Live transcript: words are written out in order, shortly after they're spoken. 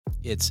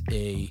it's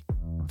a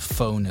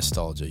faux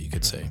nostalgia, you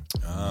could say.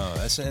 Oh,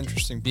 that's an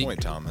interesting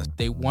point, Thomas.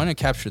 They want to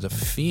capture the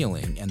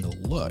feeling and the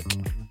look,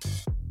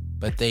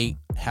 but they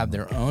have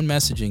their own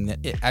messaging that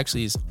it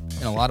actually is,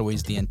 in a lot of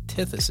ways, the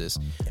antithesis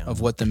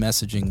of what the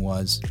messaging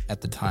was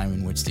at the time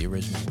in which the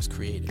original was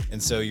created.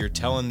 And so you're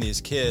telling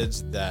these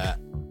kids that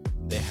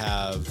they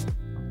have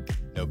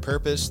no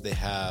purpose, they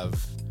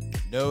have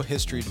no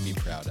history to be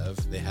proud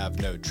of, they have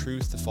no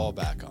truth to fall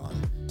back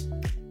on.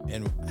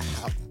 And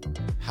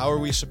how are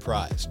we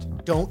surprised?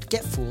 Don't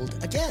get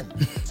fooled again.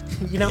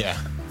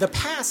 The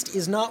past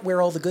is not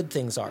where all the good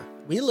things are.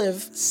 We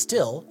live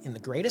still in the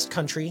greatest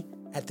country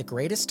at the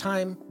greatest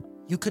time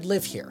you could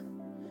live here.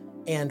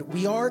 And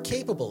we are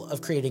capable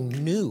of creating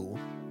new,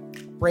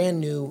 brand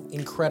new,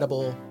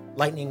 incredible,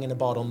 lightning in a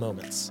bottle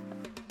moments.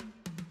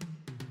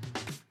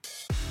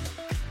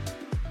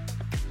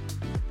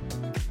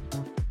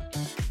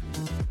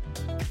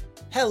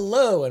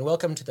 Hello, and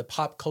welcome to the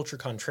Pop Culture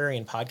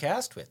Contrarian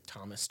podcast with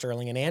Thomas,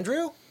 Sterling, and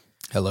Andrew.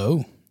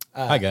 Hello.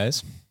 Hi,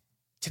 guys.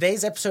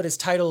 Today's episode is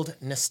titled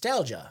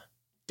Nostalgia.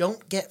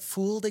 Don't Get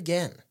Fooled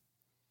Again.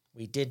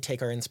 We did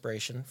take our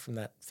inspiration from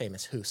that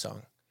famous Who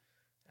song,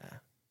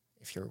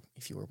 if you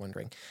were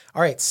wondering.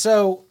 All right,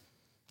 so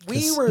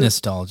we were...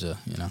 Nostalgia,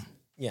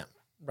 Yeah,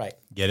 right.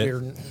 Get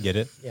it? Get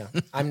it? Yeah,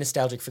 I'm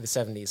nostalgic for the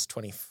 70s,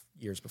 20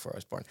 years before I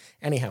was born.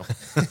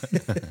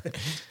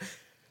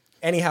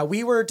 Anyhow,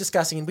 we were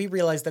discussing and we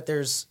realized that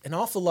there's an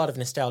awful lot of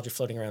nostalgia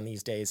floating around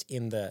these days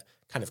in the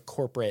kind of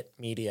corporate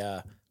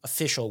media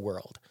official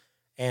world.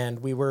 And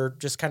we were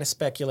just kind of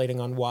speculating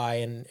on why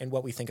and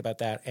what we think about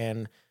that.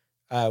 And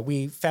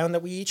we found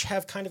that we each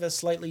have kind of a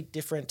slightly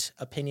different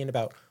opinion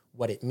about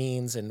what it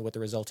means and what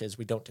the result is.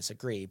 We don't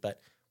disagree, but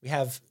we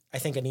have, I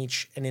think, an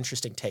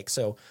interesting take.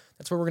 So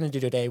that's what we're going to do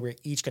today. We're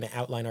each going to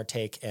outline our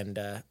take, and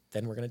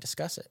then we're going to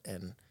discuss it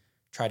and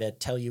try to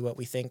tell you what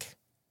we think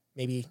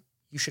maybe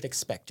you should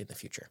expect in the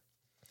future.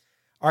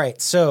 All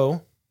right,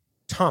 so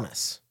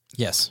Thomas.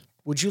 Yes.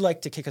 Would you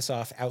like to kick us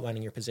off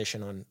outlining your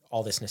position on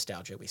all this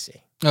nostalgia we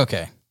see?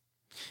 Okay.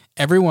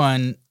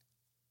 Everyone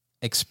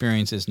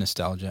experiences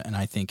nostalgia, and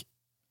I think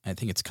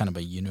it's kind of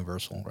a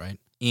universal, right?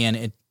 And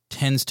it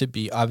tends to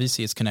be,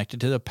 obviously it's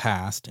connected to the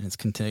past, and it's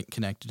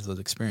connected to those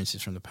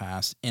experiences from the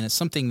past, and it's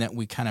something that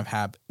we kind of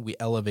we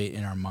elevate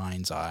in our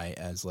mind's eye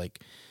as like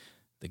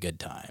the good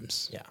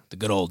times, the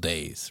good old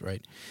days,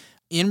 right?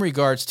 In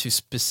regards to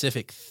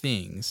specific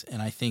things,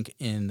 and I think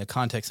in the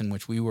context in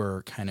which we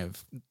were kind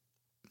of,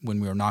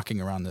 when we were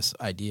knocking around this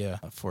idea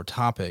for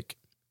topic,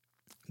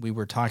 we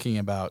were talking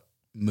about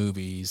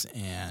movies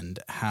and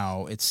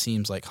how it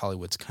seems like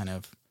Hollywood's kind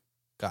of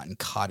gotten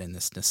caught in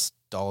this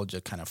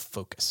nostalgia kind of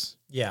focus.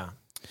 Yeah.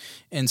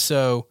 And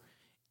so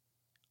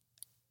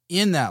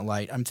in that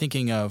light, I'm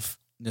thinking of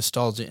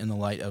nostalgia in the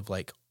light of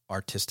like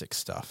artistic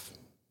stuff,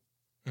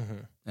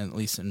 at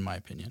least in my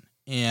opinion.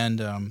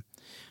 And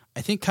I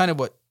think kind of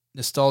what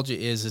nostalgia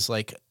is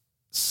like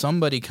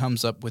somebody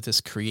comes up with this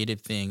creative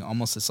thing,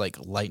 almost as like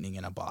lightning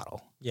in a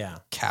bottle. Yeah.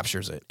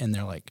 Captures it. And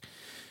they're like,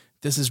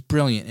 this is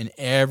brilliant. And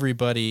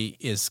everybody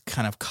is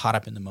kind of caught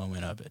up in the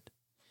moment of it.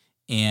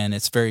 And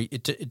it's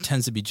it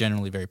tends to be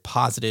generally very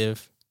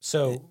positive.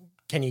 So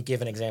can you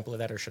give an example of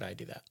that, or should I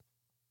do that?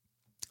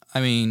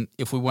 I mean,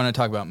 if we want to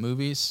talk about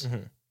movies,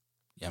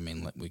 I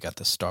mean, we got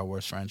the Star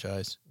Wars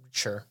franchise.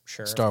 Sure.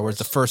 Star Wars,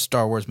 the first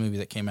Star Wars movie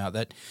that came out,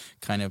 that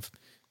kind of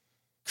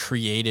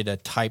created a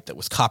type that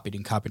was copied,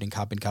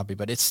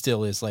 but it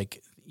still is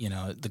like,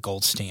 the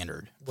gold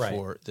standard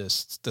for the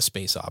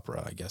space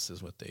opera, I guess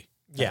is what they...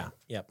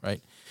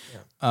 Right?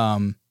 Yeah.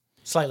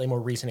 Slightly more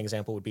recent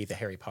example would be the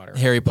Harry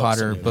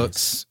Potter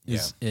books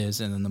is,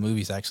 and then the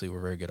movies actually were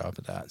very good off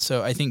of that.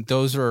 So I think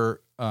those are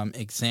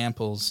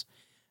examples.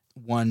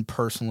 One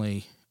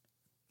personally,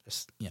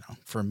 just,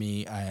 for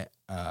me, I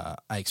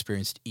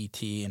experienced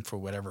E.T., and for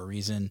whatever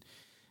reason,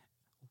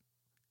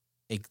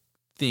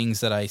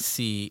 things that I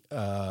see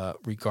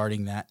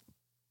regarding that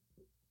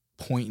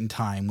point in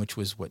time, which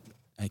was what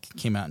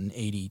came out in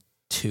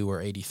 82 or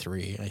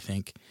 83, I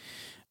think,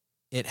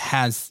 it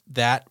has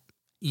that,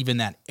 even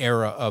that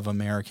era of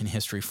American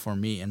history for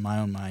me in my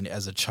own mind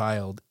as a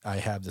child, I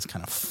have this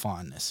kind of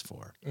fondness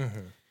for.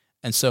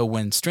 And so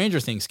when Stranger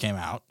Things came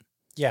out.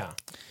 Yeah,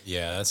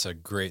 that's a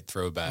great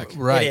throwback.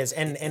 Right. It is.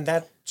 And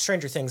that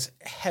Stranger Things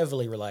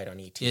heavily relied on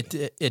E.T.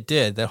 It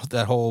did.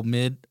 That whole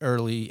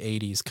early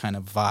 80s kind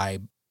of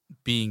vibe,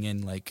 being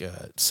in like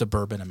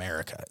suburban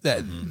America.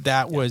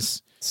 That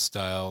was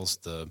styles,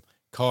 the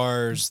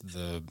cars,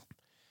 the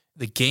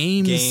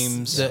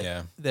games,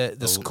 the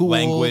school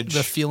language,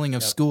 the feeling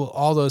of school,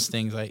 all those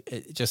things.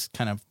 It just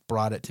kind of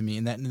brought it to me,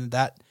 and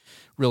that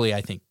really,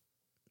 I think,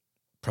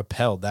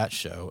 propelled that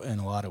show in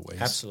a lot of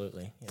ways.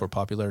 Absolutely, for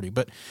popularity.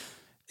 But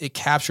it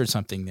captured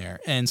something there,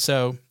 and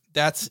so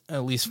that's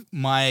at least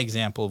my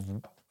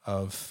example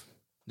of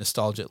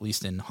nostalgia, at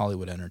least in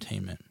Hollywood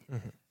entertainment.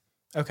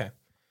 Okay.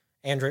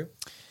 Andrew?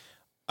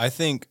 I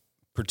think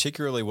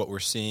particularly what we're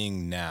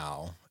seeing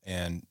now,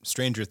 and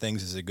Stranger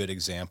Things is a good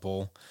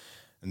example,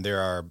 and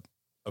there are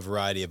a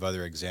variety of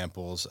other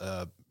examples.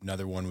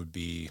 Another one would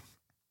be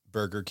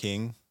Burger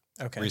King.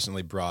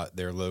 recently brought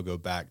their logo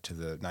back to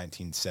the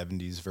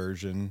 1970s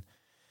version.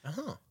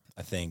 Uh-huh.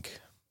 I think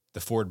the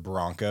Ford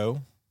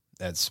Bronco,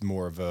 that's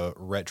more of a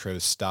retro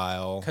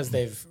style. Because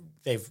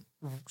they've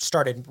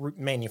started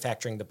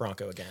manufacturing the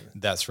Bronco again.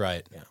 That's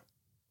right. Yeah.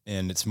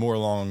 And it's more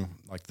along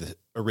like the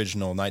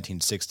original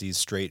 1960s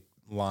straight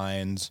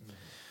lines. Mm-hmm.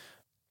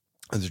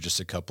 Those are just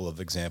a couple of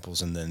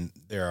examples. And then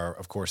there are,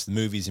 of course, the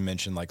movies you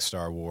mentioned, like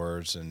Star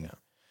Wars and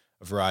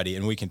a variety.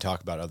 And we can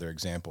talk about other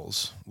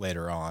examples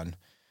later on.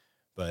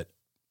 But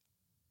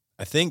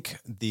I think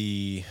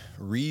the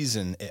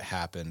reason it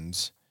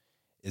happens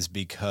is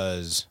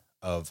because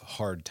of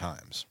hard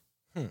times.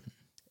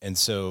 And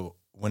so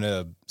when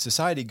a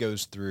society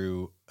goes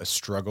through a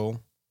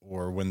struggle,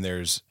 or when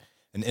there's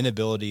an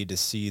inability to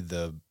see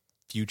the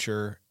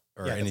future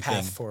or anything, the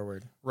path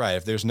forward. Right.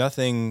 If there's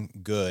nothing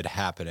good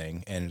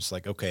happening and it's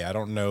like, okay, I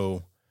don't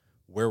know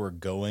where we're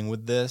going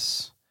with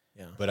this,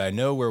 but I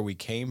know where we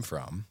came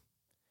from.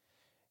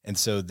 And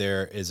so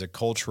there is a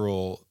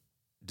cultural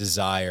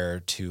desire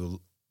to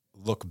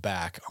look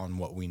back on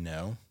what we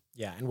know.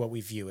 Yeah, and what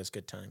we view as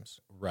good times.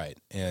 Right.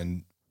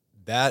 And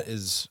that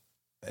is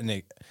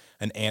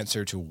an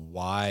answer to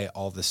why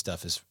all this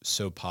stuff is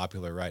so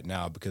popular right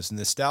now, because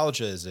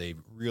nostalgia is a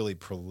really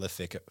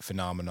prolific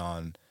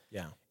phenomenon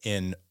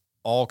in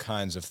all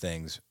kinds of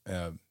things,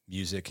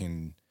 music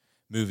and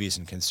movies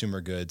and consumer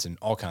goods and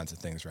all kinds of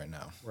things right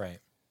now. Right.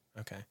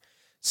 Okay.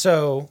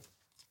 So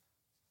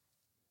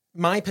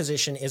my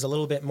position is a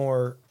little bit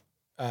more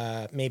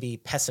maybe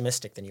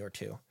pessimistic than your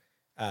two.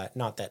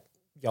 Not that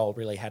y'all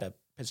really had a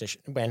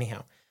position, but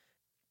anyhow.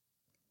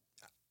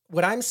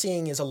 What I'm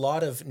seeing is a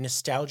lot of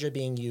nostalgia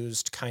being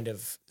used kind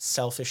of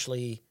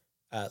selfishly,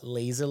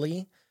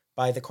 lazily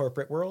by the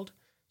corporate world.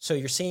 So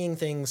you're seeing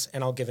things,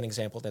 and I'll give an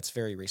example that's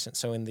very recent.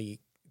 So in the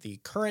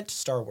current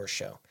Star Wars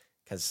show,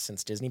 because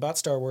since Disney bought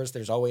Star Wars,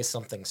 there's always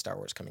something Star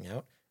Wars coming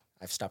out.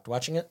 I've stopped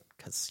watching it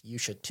because you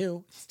should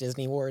too. It's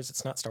Disney Wars.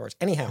 It's not Star Wars.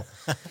 Anyhow.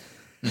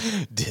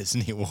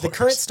 Disney Wars. The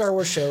current Star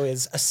Wars show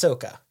is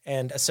Ahsoka,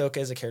 and Ahsoka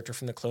is a character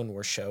from the Clone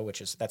Wars show,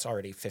 that's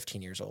already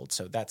 15 years old,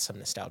 so that's some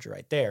nostalgia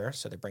right there.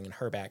 So they're bringing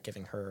her back,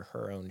 giving her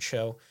her own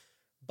show.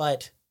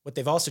 But what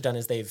they've also done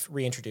is they've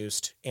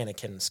reintroduced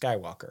Anakin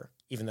Skywalker.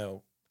 Even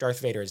though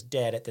Darth Vader is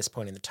dead at this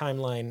point in the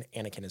timeline,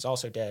 Anakin is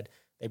also dead.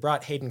 They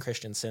brought Hayden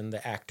Christensen,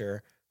 the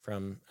actor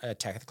from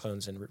Attack of the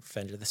Clones and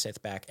Revenge of the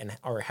Sith, back and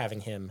are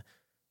having him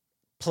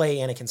play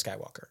Anakin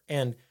Skywalker.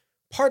 And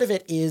part of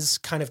it is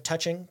kind of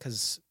touching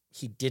because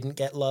he didn't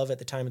get love at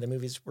the time of the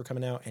movies were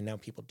coming out, and now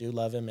people do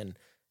love him, and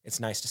it's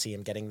nice to see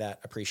him getting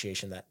that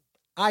appreciation that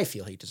I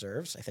feel he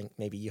deserves. I think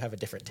maybe you have a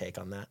different take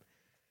on that.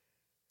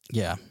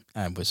 Yeah,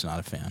 I was not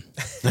a fan.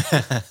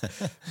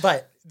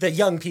 But the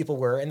young people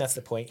were, and that's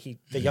the point.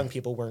 The young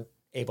people weren't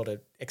able to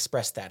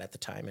express that at the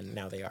time, and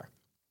now they are.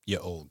 You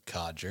old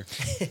codger.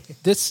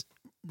 This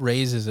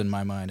raises in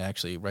my mind,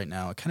 actually, right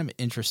now, a kind of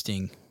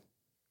interesting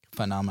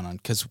phenomenon,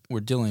 because we're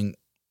dealing...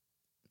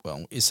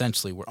 Well,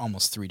 essentially, we're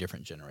almost three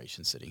different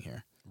generations sitting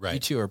here. Right. You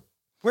two are.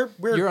 We're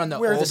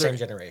older, the same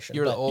generation.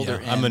 You're the older.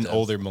 Yeah, I'm an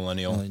older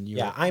millennial.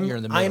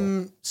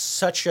 I'm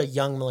such a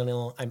young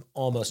millennial. I'm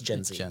almost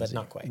Gen Z, but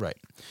not quite. Right.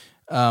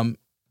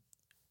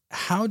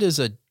 How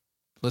does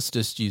let's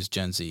just use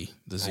Gen Z,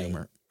 the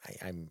Zoomer.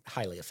 I'm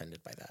highly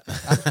offended by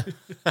that.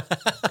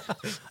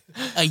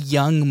 A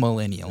young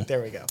millennial.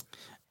 There we go.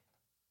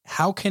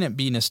 How can it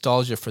be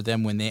nostalgia for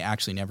them when they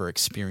actually never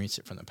experienced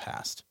it from the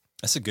past?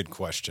 That's a good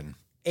question.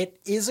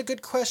 It is a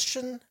good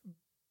question,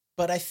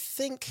 but I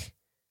think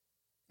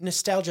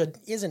nostalgia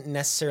isn't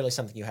necessarily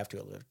something you have to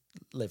have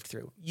lived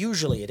through.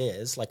 Usually it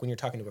is. Like when you're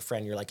talking to a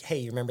friend, you're like, hey,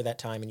 you remember that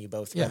time? And you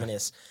both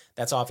reminisce.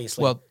 That's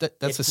obviously... Well,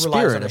 that's the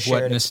spirit of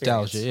what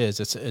nostalgia is.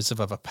 It's of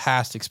a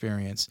past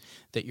experience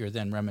that you're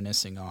then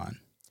reminiscing on.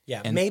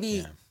 Yeah, and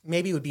maybe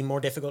it would be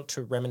more difficult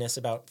to reminisce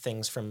about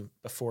things from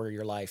before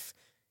your life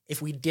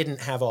if we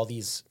didn't have all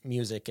these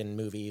music and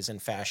movies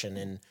and fashion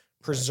and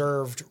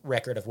preserved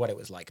record of what it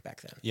was like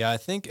back then. Yeah, I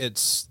think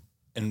it's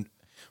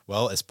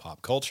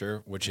pop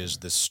culture, which is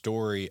the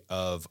story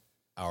of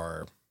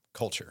our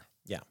culture.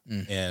 Yeah.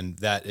 And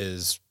that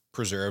is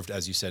preserved,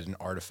 as you said, in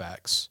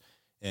artifacts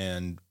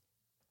and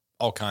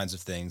all kinds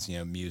of things,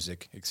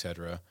 music,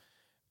 etc.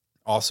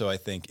 Also, I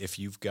think if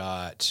you've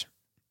got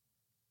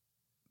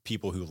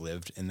people who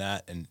lived in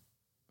that and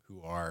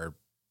who are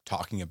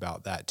talking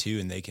about that too,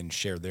 and they can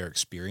share their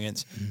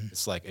experience,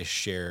 it's like a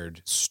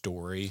shared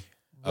story.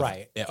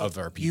 Of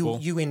our people.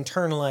 You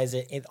internalize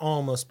it, it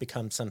almost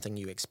becomes something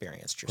you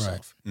experienced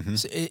yourself. Right. Mm-hmm.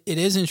 So it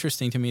is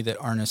interesting to me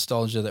that our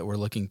nostalgia that we're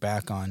looking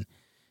back on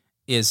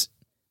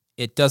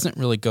it doesn't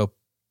really go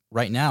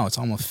right now. It's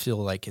almost feel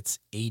like it's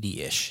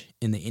 80-ish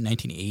in the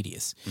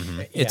 1980s.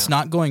 Mm-hmm. It's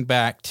not going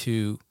back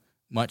to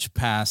much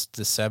past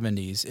the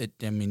 70s.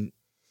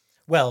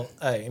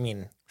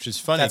 Which is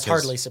funny. That's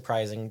hardly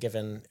surprising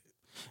given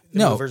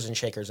the movers and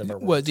shakers of our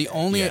world. Well,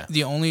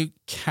 the only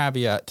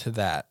caveat to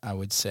that, I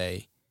would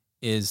say,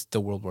 is the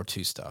World War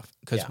II stuff,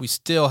 because we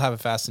still have a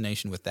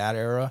fascination with that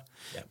era,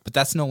 but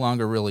that's no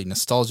longer really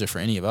nostalgia for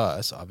any of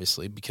us,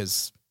 obviously,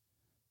 because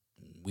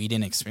we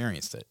didn't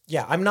experience it.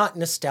 Yeah, I'm not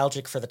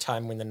nostalgic for the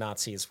time when the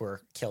Nazis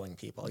were killing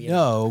people. You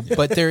No, know?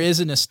 but there is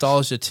a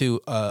nostalgia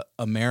to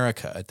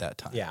America at that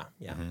time. Yeah,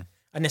 yeah.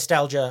 A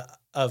nostalgia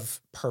of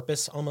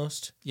purpose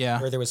almost. Yeah.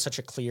 Where there was such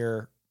a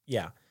clear,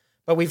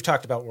 But we've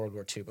talked about World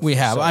War II before. We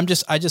have.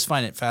 so- I just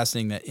find it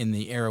fascinating that in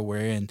the era we're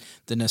in,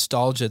 the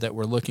nostalgia that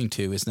we're looking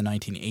to is the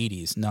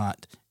 1980s,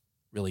 not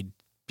really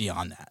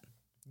beyond that.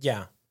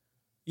 Yeah.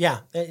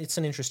 Yeah, it's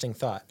an interesting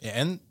thought. Yeah,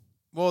 and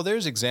well,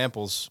 there's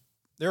examples.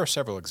 There are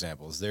several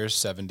examples. There's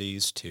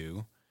 70s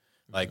too,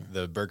 like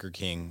the Burger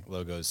King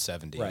logo is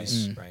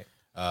 70s. Right.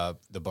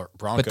 The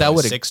Bronco that is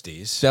would've-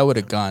 60s. That would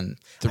have gone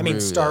through. I mean,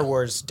 Star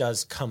Wars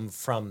does come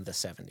from the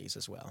 70s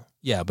as well.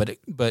 Yeah, but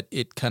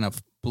it kind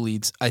of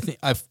bleeds. I think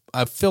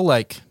I feel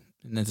like,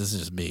 and this is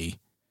just me.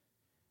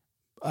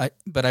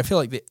 But I feel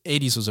like the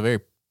 80s was a very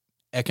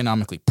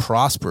economically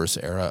prosperous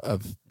era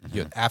of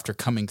after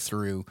coming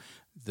through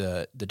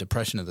the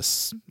depression of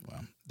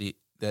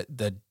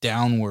the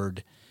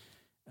downward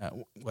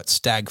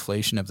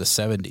stagflation of the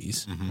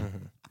 70s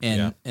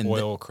and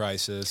oil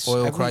crisis.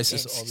 all It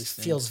these things.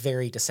 feels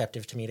very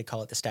deceptive to me to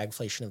call it the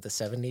stagflation of the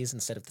 70s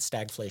instead of the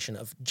stagflation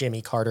of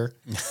Jimmy Carter.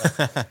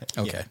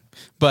 Okay.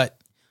 But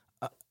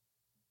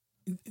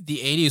the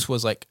 80s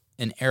was like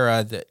an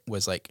era that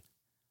was like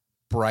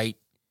bright,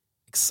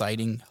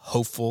 exciting,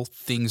 hopeful,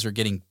 things are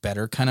getting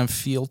better kind of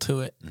feel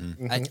to it.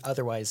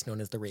 Otherwise known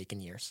as the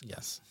Reagan years.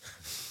 Yes.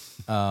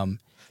 And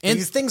And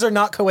these things are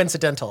not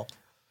coincidental.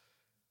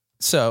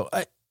 so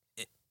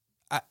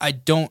I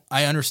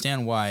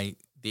understand why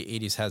the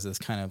 80s has this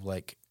kind of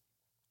like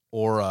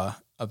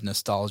aura of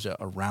nostalgia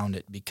around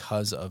it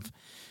because of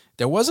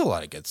there was a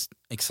lot of good,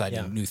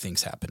 exciting new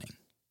things happening.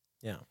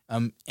 Yeah.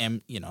 And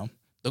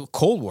the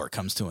Cold War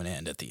comes to an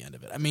end at the end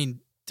of it. I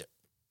mean,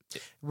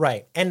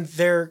 Right. And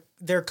there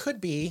could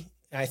be,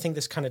 I think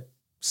this kind of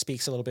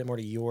speaks a little bit more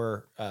to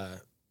your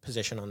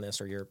position on this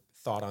or your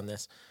thought on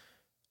this,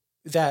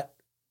 that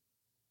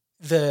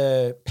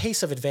the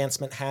pace of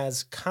advancement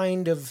has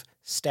kind of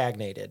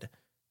stagnated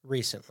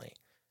recently.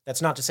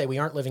 That's not to say we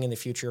aren't living in the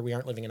future, we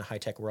aren't living in a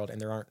high-tech world, and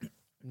there aren't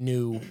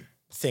new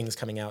things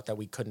coming out that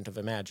we couldn't have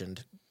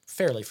imagined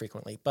fairly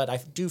frequently. But I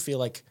do feel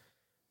like,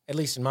 at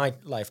least in my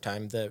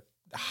lifetime, the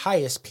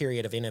highest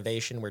period of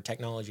innovation where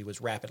technology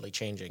was rapidly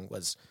changing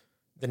was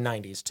the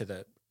 90s to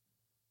the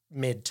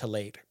mid to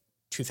late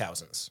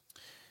 2000s.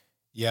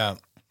 Yeah.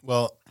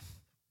 Well,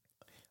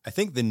 I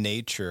think the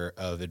nature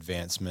of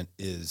advancement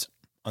is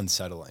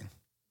unsettling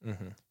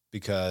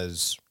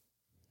because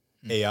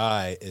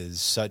AI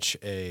is such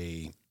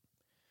a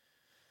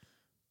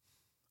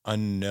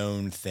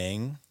unknown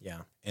thing. Yeah.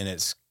 And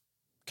it's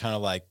kind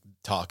of like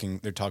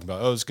they're talking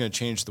about, it's going to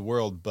change the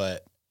world,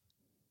 but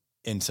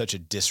in such a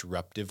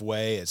disruptive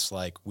way. It's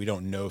like, we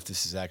don't know if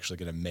this is actually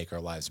going to make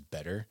our lives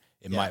better.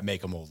 It might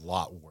make them a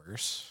lot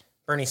worse.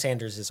 Bernie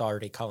Sanders is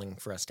already calling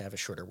for us to have a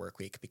shorter work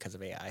week because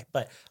of AI.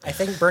 But I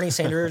think Bernie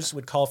Sanders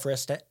would call for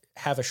us to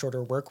have a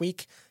shorter work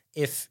week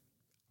if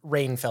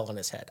rain fell on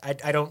his head.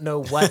 I don't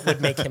know what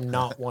would make him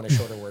not want a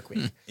shorter work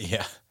week.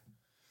 Yeah.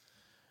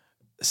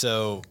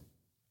 So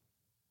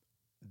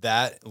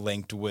that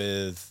linked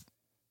with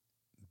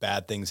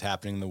bad things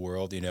happening in the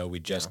world. We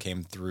just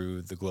came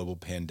through the global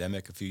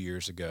pandemic a few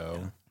years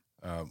ago,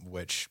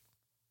 which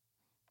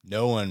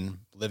no one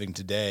living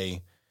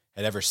today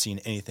had ever seen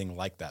anything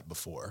like that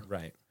before.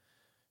 Right.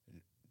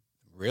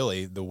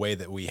 Really, the way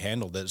that we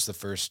handled it is the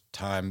first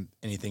time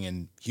anything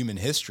in human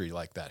history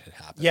like that had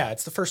happened. Yeah,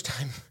 it's the first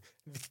time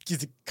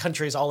the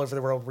countries all over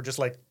the world were just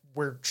like,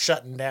 we're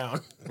shutting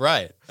down.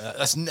 Right.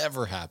 That's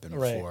never happened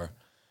before.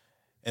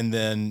 And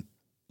then,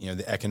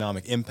 the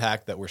economic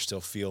impact that we're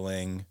still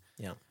feeling.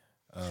 Yeah.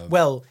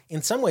 Well,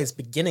 in some ways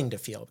beginning to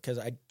feel, because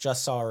I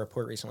just saw a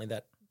report recently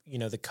that,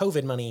 the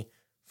COVID money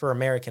for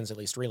Americans at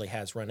least really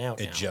has run out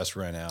now. It just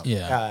ran out.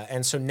 yeah.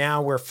 And so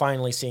now we're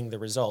finally seeing the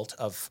result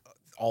of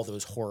all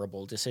those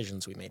horrible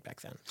decisions we made back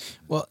then.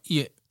 Well,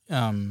 it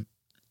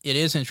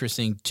is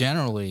interesting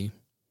generally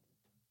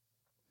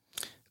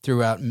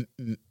throughout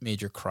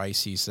major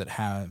crises that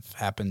have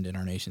happened in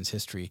our nation's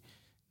history.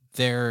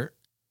 There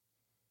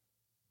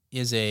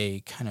is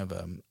a kind of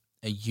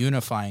a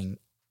unifying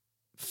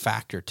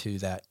factor to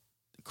that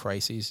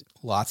crises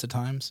lots of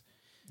times.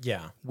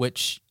 Yeah.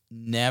 Which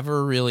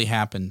never really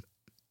happened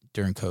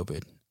during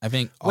COVID. I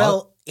think.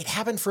 It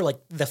happened for like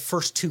the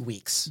first 2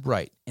 weeks.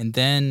 Right. And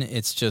then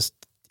it's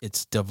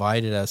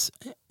divided us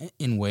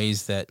in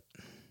ways that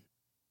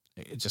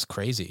it's just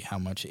crazy how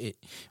much it,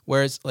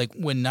 whereas like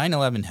when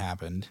 9/11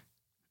 happened,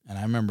 and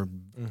I remember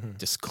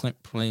just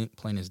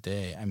plain as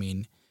day. I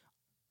mean,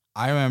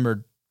 I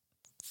remember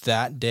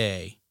that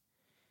day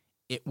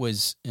it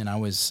was, and I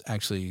was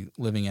actually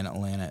living in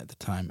Atlanta at the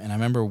time, and I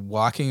remember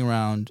walking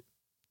around,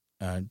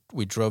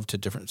 we drove to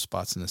different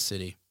spots in the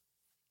city,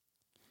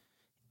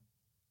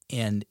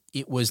 and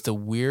it was the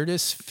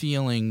weirdest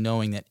feeling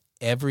knowing that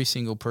every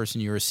single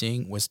person you were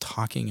seeing was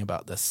talking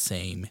about the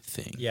same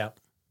thing. Yeah.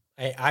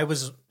 I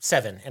was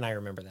 7, and I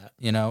remember that.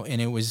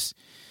 And it was,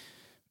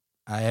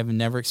 I have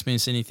never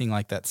experienced anything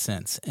like that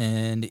since.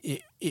 And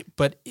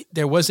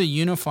there was a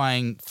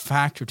unifying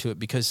factor to it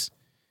because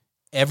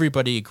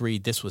everybody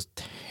agreed this was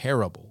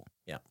terrible.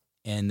 Yeah.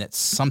 And that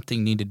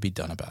something needed to be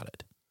done about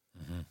it.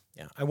 Mm-hmm.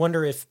 Yeah. I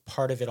wonder if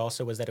part of it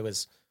also was that it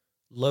was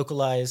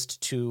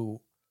localized to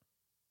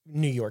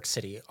New York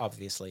City,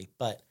 obviously,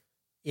 but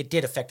it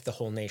did affect the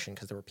whole nation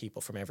because there were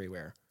people from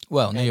everywhere.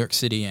 Well, New York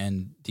City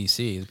and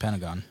D.C., the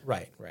Pentagon.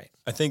 Right.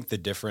 I think the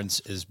difference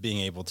is being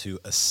able to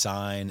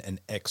assign an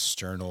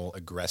external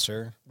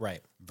aggressor.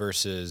 Right.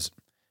 Versus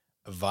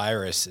a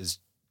virus is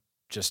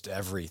just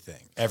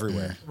everything,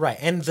 everywhere. Right.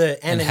 And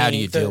the enemy, how do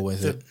you deal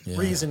with it? The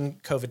reason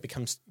COVID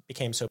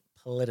became so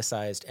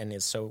politicized and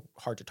is so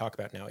hard to talk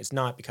about now is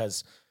not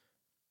because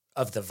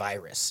of the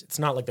virus. It's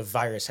not like the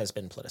virus has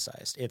been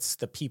politicized. It's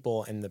the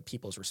people and the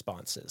people's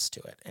responses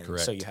to it. And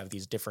Correct. so you have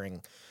these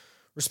differing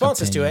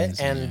responses Opinions,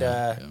 to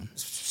it. And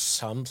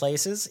some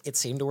places it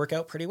seemed to work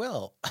out pretty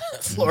well.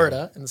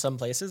 Florida, and some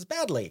places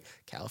badly.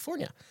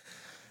 California.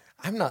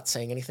 I'm not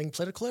saying anything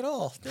political at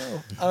all.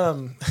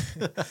 No.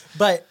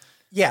 But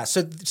yeah,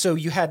 so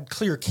you had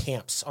clear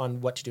camps on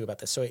what to do about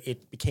this. So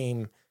it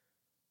became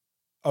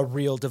a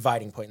real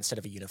dividing point instead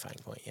of a unifying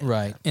point. Yeah.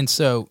 Right. And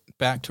so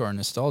back to our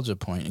nostalgia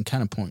point and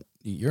kind of point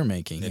you're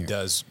making here. It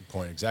does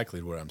point exactly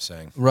to what I'm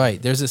saying.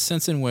 Right. There's a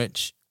sense in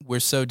which we're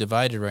so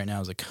divided right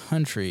now as a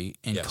country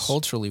and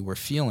culturally we're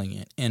feeling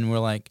it. And we're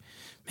like,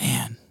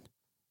 man,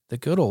 the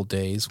good old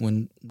days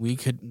when we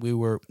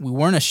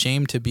weren't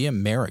ashamed to be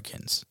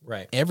Americans.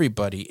 Right.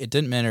 Everybody, it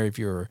didn't matter if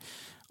you were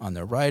on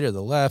the right or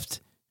the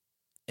left,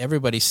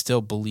 everybody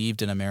still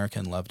believed in America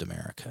and loved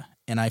America.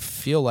 And I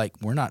feel like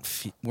we're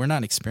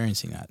not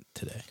experiencing that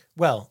today.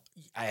 Well,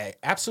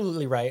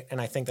 absolutely right. And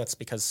I think that's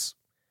because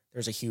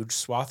there's a huge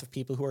swath of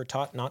people who are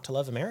taught not to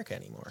love America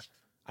anymore.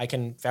 I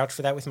can vouch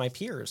for that with my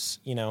peers.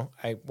 You know,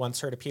 I once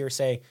heard a peer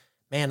say,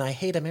 man, I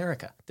hate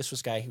America. This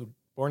was a guy who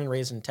born and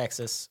raised in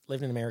Texas,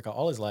 lived in America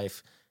all his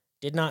life,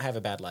 did not have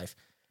a bad life.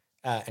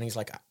 And he's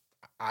like,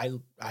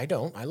 I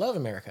don't. I love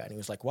America. And he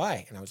was like,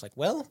 why? And I was like,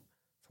 well, for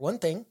one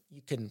thing,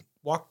 you can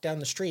walk down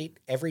the street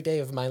every day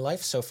of my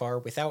life so far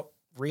without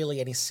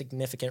really any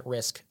significant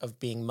risk of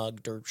being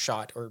mugged or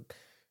shot or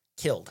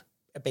killed,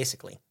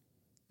 basically.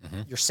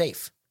 Mm-hmm. You're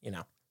safe, you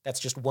know. That's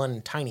just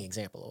one tiny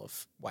example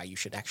of why you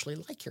should actually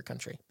like your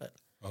country. But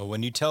well,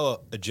 when you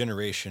tell a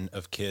generation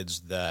of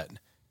kids that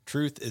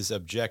truth is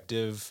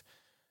objective,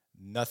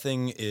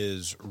 nothing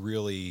is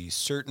really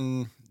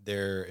certain,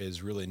 there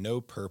is really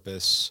no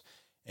purpose,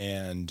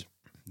 and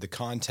the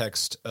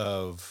context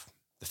of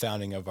the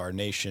founding of our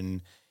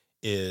nation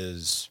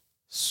is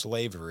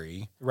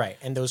slavery. Right,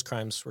 and those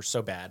crimes were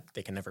so bad,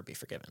 they can never be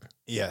forgiven.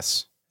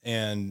 Yes,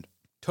 and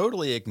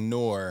totally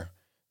ignore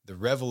the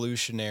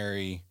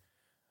revolutionary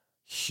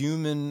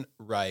human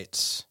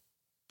rights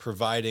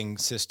providing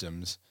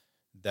systems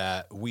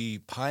that we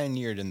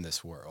pioneered in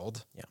this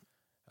world.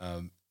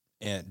 Yeah.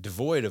 And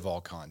devoid of all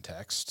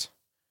context,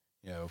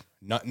 you know,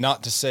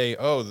 not to say,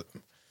 oh,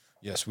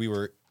 yes, we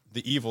were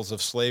the evils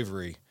of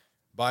slavery.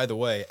 By the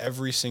way,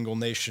 every single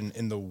nation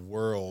in the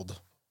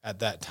world at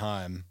that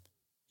time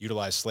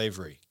utilized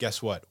slavery.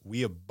 Guess what?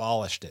 We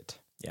abolished it.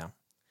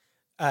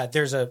 Yeah.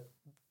 There's a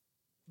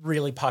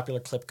really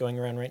popular clip going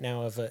around right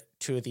now of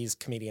two of these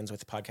comedians with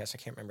the podcast. I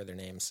can't remember their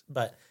names,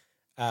 but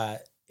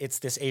it's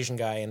this Asian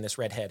guy and this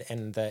redhead.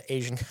 And the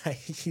Asian guy,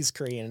 he's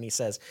Korean, and he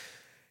says,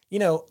 you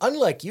know,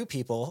 unlike you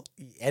people,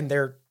 and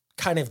they're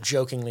kind of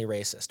jokingly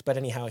racist, but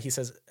anyhow, he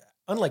says,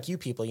 unlike you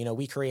people, you know,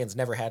 we Koreans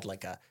never had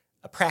like a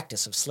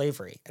practice of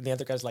slavery. And the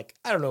other guy's like,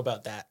 I don't know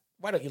about that.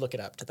 Why don't you look it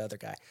up, to the other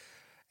guy?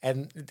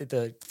 And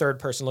the third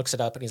person looks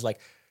it up and he's like,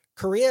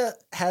 Korea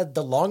had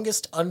the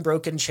longest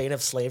unbroken chain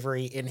of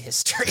slavery in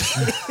history.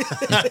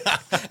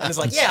 And it's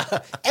like, yeah,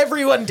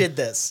 everyone did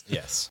this.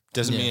 Yes.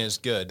 Doesn't mean it's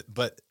good,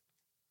 but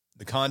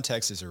the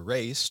context is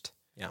erased.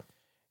 Yeah.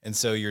 And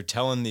so you're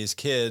telling these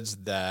kids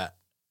that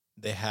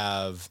they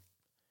have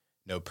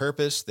no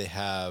purpose, they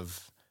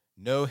have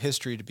no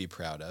history to be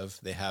proud of,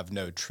 they have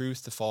no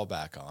truth to fall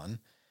back on.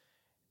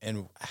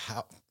 And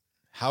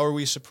how are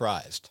we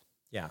surprised?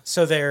 Yeah.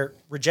 So they're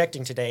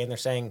rejecting today and they're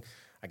saying,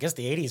 I guess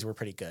the 80s were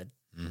pretty good.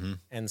 Mm-hmm.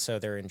 And so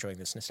they're enjoying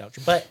this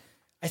nostalgia. But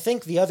I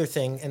think the other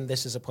thing, and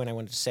this is a point I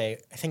wanted to say,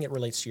 I think it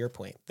relates to your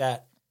point,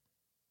 that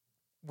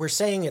we're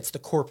saying it's the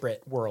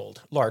corporate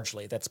world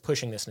largely that's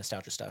pushing this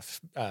nostalgia stuff.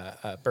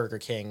 Burger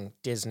King,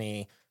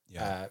 Disney,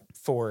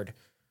 Ford.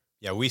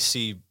 Yeah, we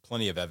see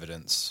plenty of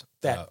evidence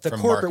that the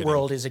from corporate marketing.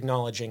 world is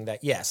acknowledging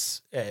that,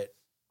 yes,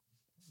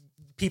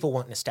 people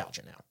want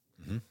nostalgia now.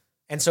 Mm-hmm.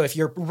 And so if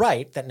you're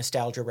right that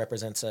nostalgia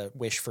represents a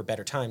wish for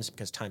better times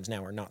because times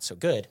now are not so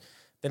good,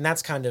 then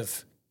that's kind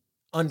of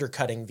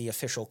undercutting the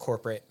official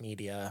corporate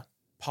media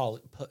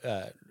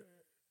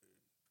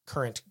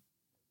current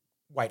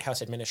White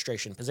House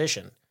administration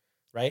position,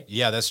 right?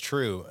 Yeah, that's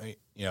true.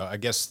 You know, I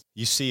guess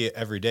you see it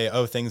every day.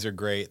 Oh, things are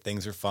great.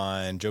 Things are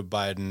fine. Joe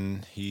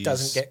Biden, he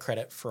doesn't get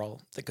credit for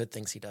all the good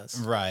things he does.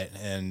 Right.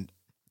 And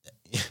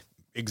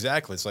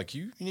exactly. It's like,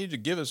 you need to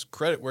give us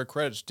credit where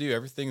credit's due.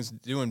 Everything's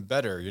doing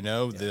better. You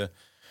know, the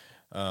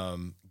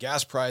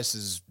gas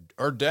prices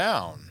are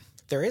down.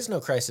 There is no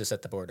crisis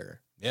at the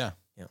border. Yeah.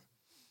 Yeah.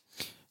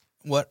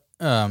 what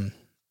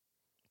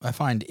I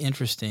find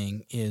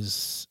interesting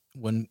is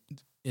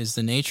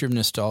the nature of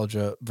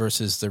nostalgia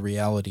versus the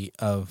reality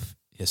of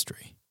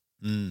history.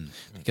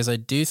 Because I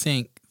do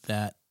think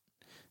that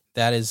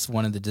is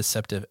one of the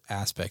deceptive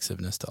aspects of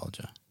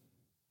nostalgia.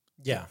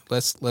 Yeah.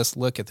 Let's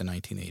look at the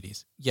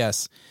 1980s.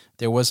 Yes,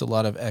 there was a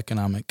lot of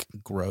economic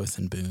growth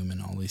and boom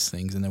and all these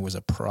things, and there was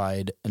a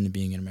pride in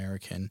being an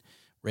American.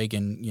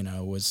 Reagan,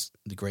 was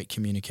the great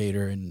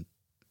communicator, and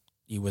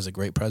he was a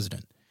great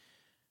president.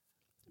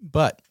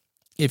 But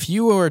if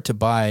you were to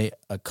buy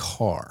a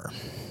car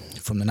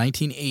from the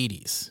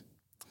 1980s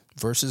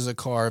versus a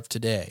car of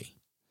today,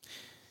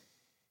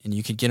 and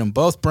you could get them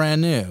both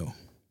brand new,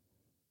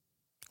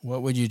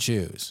 what would you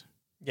choose?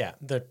 Yeah,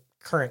 the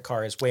current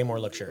car is way more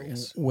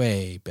luxurious.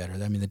 Way better.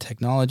 I mean, the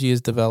technology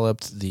is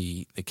developed,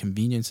 the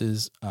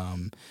conveniences,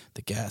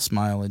 the gas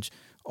mileage,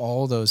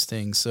 all those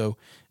things. So,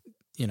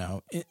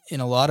 in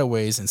a lot of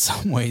ways, in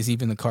some ways,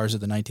 even the cars of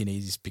the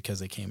 1980s, because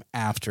they came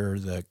after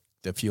the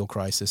fuel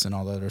crisis and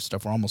all that other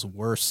stuff, were almost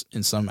worse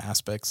in some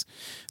aspects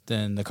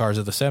than the cars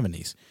of the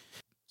 70s.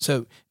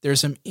 So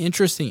there's some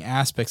interesting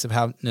aspects of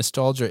how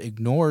nostalgia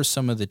ignores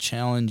some of the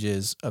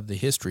challenges of the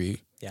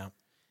history,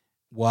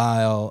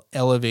 while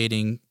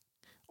elevating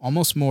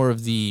almost more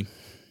of the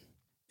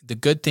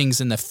good things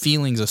and the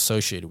feelings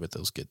associated with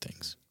those good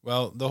things.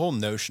 Well, the whole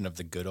notion of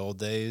the good old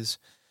days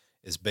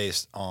is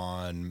based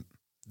on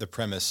the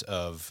premise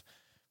of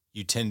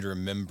you tend to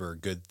remember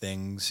good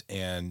things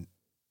and,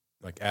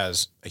 like,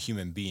 as a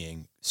human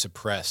being,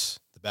 suppress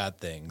the bad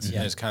things.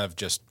 And it's kind of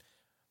just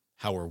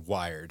how we're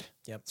wired.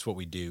 Yep. It's what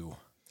we do.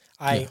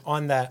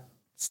 On that,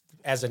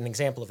 as an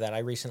example of that, I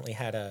recently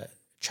had a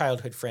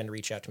childhood friend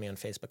reach out to me on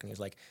Facebook, and he was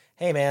like,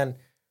 "Hey, man,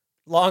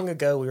 long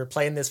ago we were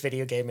playing this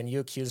video game, and you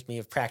accused me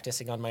of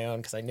practicing on my own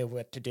because I knew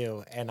what to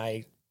do." And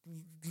I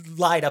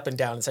lied up and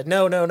down and said,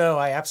 no,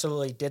 I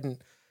absolutely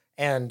didn't.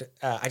 And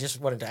I just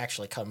wanted to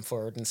actually come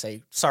forward and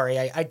say, sorry,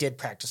 I did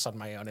practice on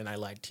my own, and I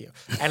lied to you.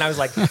 And I was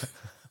like,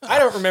 I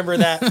don't remember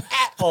that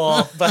at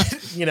all, but,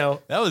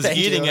 That was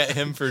eating at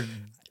him for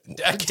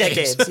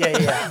decades.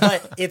 Yeah.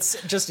 But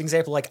it's just an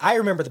example. Like, I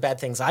remember the bad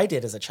things I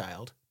did as a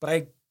child, but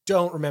I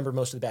don't remember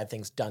most of the bad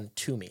things done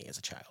to me as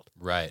a child.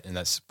 Right. And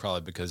that's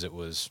probably because it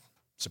was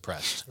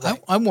suppressed.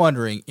 Right. I'm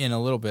wondering in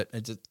a little bit,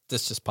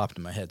 this just popped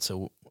in my head,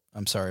 so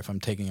I'm sorry if I'm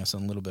taking us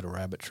on a little bit of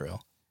rabbit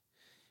trail.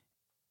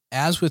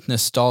 As with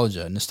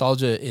nostalgia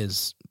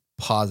is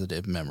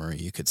positive memory,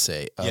 you could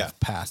say, of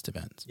past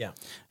events. Yeah.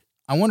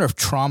 I wonder if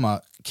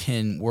trauma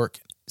can work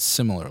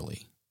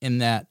similarly in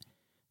that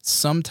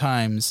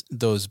sometimes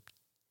those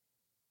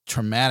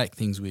traumatic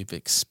things we've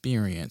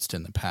experienced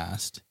in the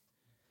past,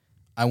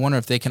 I wonder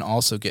if they can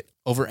also get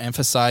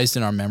overemphasized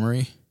in our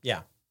memory.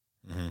 Yeah.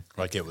 Mm-hmm.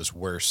 Like it was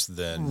worse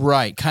than...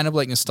 Right. Kind of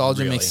like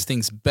nostalgia makes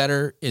things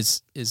better.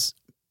 Is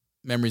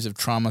memories of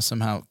trauma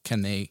somehow,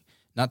 can they,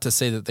 not to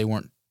say that they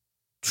weren't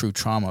true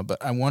trauma,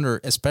 but I wonder,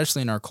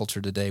 especially in our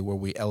culture today where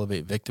we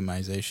elevate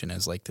victimization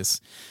as like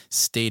this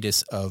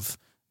status of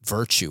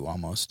virtue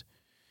almost,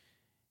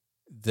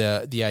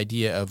 the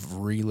idea of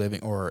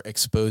reliving or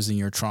exposing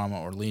your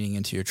trauma or leaning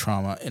into your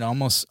trauma,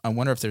 I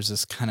wonder if there's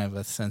this kind of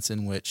a sense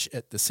in which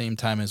at the same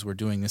time as we're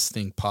doing this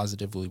thing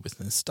positively with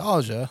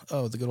nostalgia,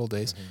 the good old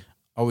days,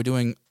 are we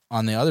doing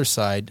on the other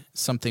side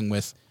something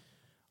with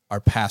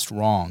our past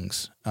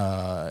wrongs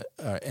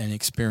and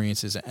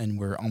experiences, and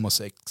we're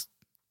almost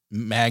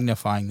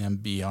magnifying them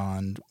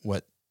beyond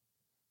what,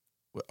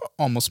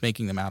 almost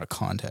making them out of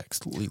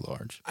context,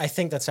 large. I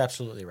think that's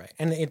absolutely right.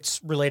 And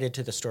it's related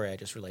to the story I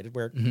just related,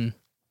 where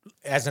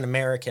as an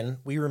American,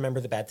 we remember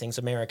the bad things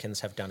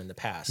Americans have done in the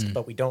past,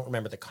 but we don't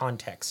remember the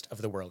context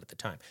of the world at the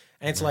time.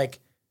 And it's like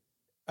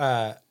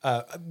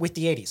with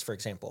the 80s, for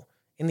example.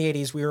 In the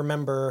 80s, we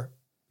remember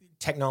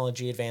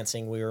technology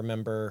advancing. We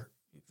remember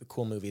the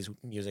cool movies,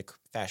 music,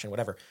 fashion,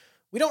 whatever.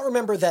 We don't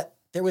remember that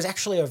there was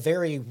actually a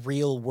very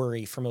real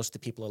worry for most of the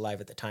people alive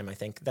at the time, I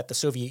think, that the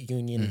Soviet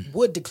Union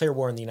would declare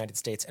war on the United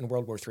States and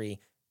World War III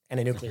and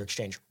a nuclear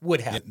exchange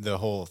would happen. The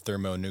whole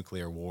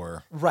thermonuclear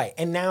war. Right.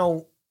 And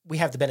now we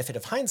have the benefit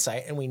of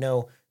hindsight, and we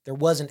know there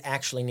wasn't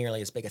actually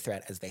nearly as big a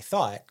threat as they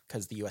thought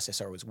because the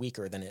USSR was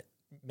weaker than it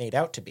made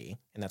out to be,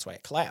 and that's why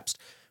it collapsed.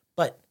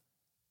 But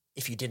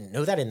if you didn't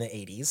know that in the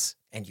 80s,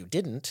 and you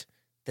didn't,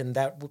 then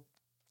that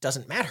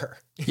doesn't matter.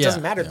 It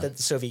doesn't matter that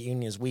the Soviet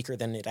Union is weaker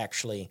than it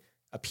actually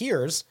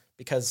appears,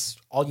 because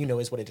all you know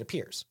is what it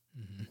appears.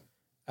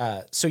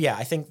 So yeah,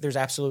 I think there's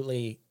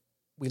absolutely,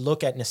 we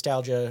look at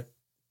nostalgia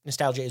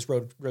is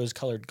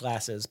rose-colored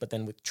glasses, but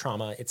then with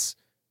trauma, it's,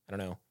 I don't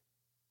know,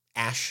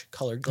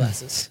 ash-colored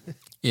glasses.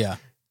 Yeah.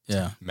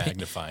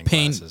 Magnifying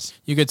pain, glasses.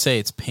 You could say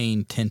it's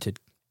pain-tinted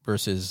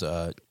versus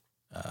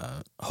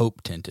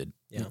hope-tinted.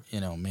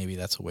 Yeah. Maybe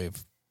that's a way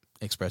of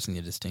expressing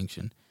the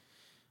distinction.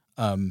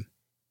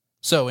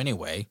 So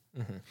anyway,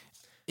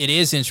 it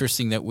is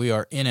interesting that we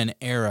are in an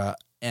era,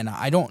 and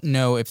I don't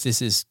know if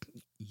this is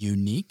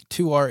unique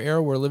to our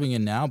era we're living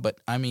in now, but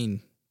I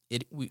mean,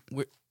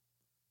 we're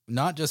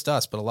not just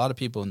us, but a lot of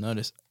people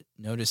notice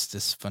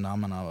this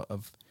phenomena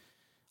of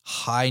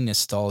high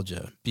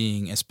nostalgia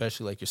being,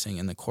 especially like you're saying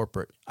in the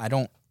corporate. I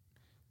don't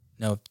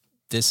know if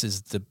this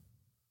is the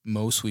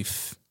most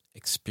we've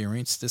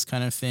experienced this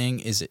kind of thing.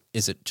 Is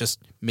it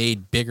just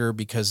made bigger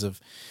because of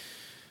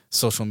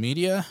social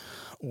media,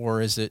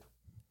 or is it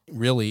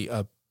really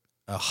a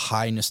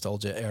high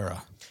nostalgia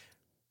era?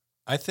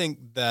 I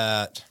think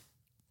that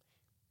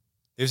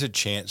there's a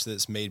chance that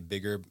it's made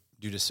bigger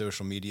due to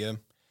social media,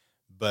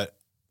 but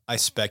I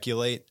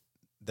speculate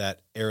that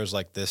eras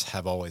like this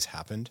have always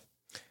happened.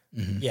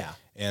 Mm-hmm. Yeah.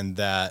 And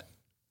that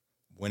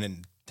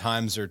when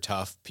times are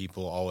tough,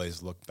 people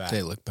always look back.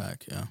 They look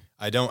back, yeah.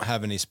 I don't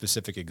have any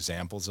specific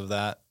examples of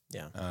that.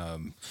 Yeah.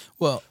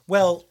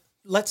 Well,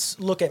 let's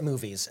look at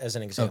movies as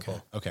an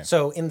example. Okay.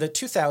 So in the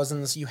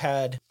 2000s, you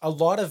had a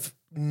lot of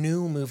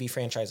new movie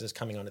franchises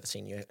coming onto the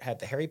scene. You had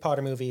the Harry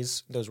Potter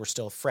movies. Those were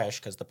still fresh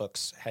because the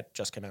books had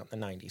just come out in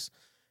the 90s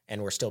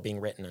and were still being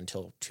written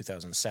until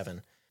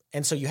 2007.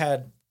 And so you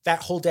had that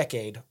whole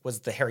decade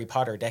was the Harry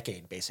Potter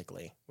decade,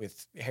 basically,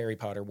 with Harry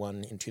Potter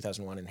 1 in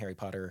 2001 and Harry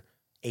Potter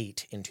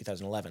 8 in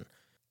 2011.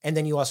 And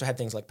then you also had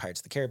things like Pirates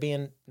of the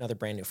Caribbean, another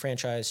brand new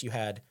franchise. You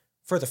had,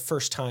 for the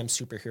first time,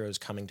 superheroes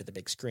coming to the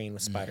big screen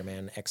with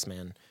Spider-Man,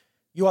 X-Men.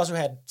 You also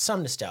had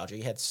some nostalgia.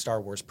 You had Star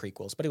Wars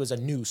prequels, but it was a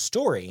new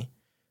story.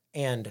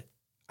 And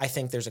I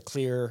think there's a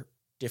clear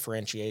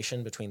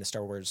differentiation between the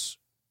Star Wars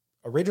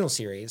original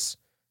series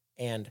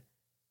and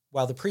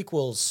while the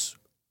prequels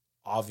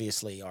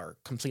obviously are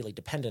completely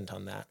dependent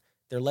on that,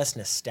 they're less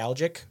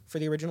nostalgic for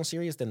the original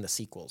series than the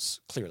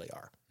sequels clearly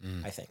are,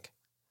 I think.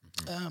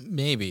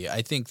 maybe.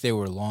 I think they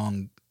were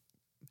long.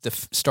 The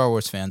Star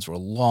Wars fans were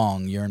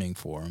long yearning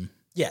for them.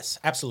 Yes,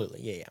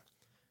 absolutely. Yeah.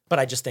 But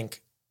I just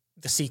think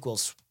the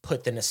sequels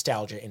put the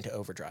nostalgia into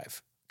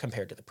overdrive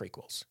compared to the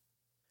prequels.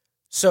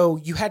 So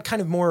you had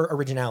kind of more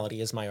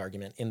originality, is my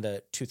argument, in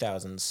the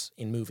 2000s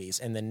in movies.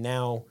 And then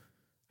now,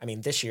 I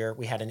mean, this year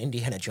we had an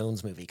Indiana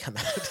Jones movie come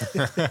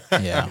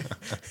out. Yeah.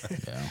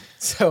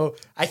 So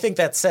I think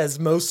that says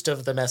most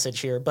of the message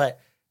here. But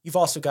you've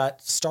also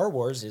got Star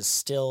Wars is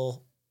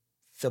still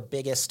the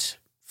biggest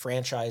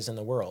franchise in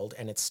the world,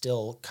 and it's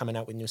still coming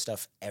out with new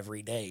stuff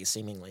every day,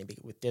 seemingly,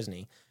 with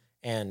Disney.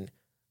 And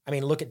I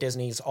mean, look at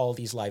Disney's all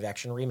these live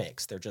action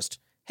remakes. They're just,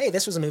 hey,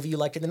 this was a movie you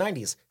liked in the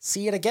 90s.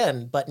 See it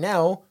again, but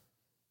now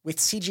with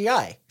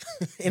CGI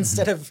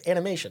instead of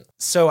animation.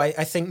 So I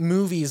think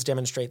movies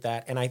demonstrate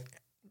that. And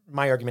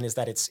my argument is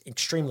that it's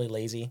extremely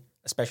lazy,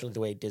 especially the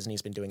way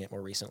Disney's been doing it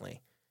more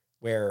recently,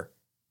 where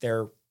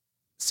they're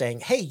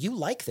saying, hey, you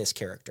like this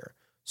character.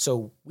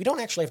 So we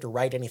don't actually have to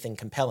write anything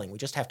compelling. We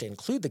just have to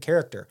include the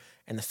character.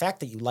 And the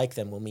fact that you like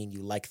them will mean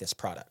you like this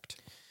product.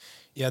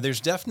 Yeah,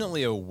 there's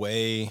definitely a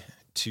way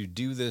to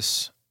do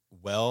this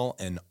well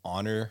and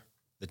honor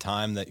the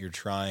time that you're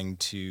trying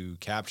to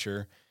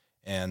capture.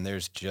 And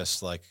there's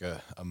just like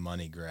a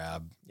money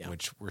grab,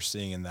 which we're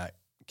seeing in that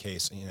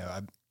case. You know,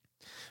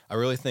 I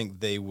really think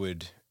they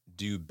would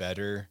do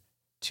better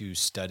to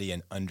study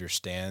and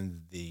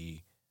understand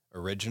the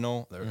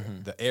original,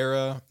 the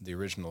era, the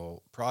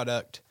original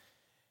product,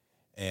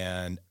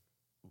 and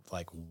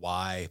like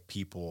why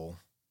people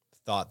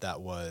thought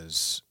that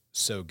was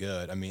so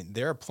good. I mean,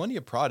 there are plenty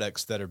of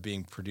products that are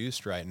being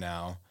produced right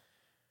now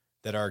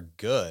that are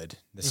good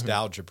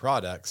nostalgia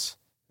products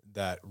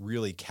that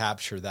really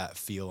capture that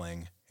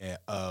feeling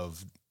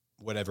of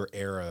whatever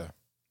era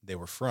they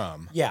were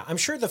from. Yeah, I'm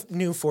sure the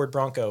new Ford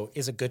Bronco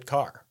is a good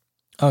car.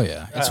 Oh,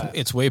 yeah.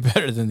 It's way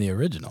better than the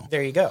original.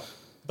 There you go.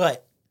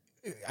 But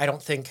I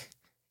don't think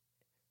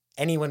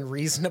anyone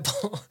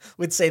reasonable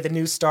would say the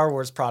new Star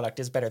Wars product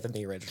is better than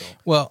the original.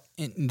 Well,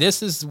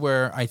 this is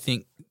where I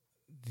think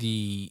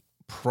the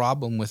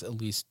problem with at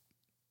least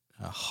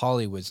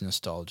Hollywood's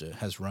nostalgia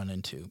has run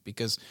into,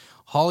 because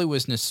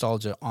Hollywood's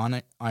nostalgia,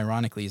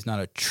 ironically, is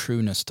not a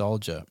true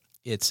nostalgia.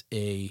 It's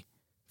a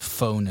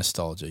faux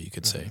nostalgia, you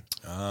could say.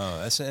 Oh,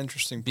 that's an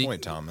interesting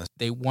point, Thomas.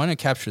 They want to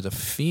capture the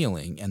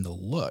feeling and the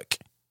look,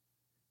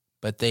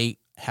 but they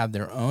have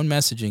their own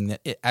messaging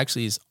that it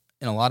actually is,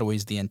 in a lot of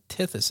ways, the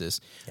antithesis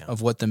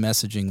of what the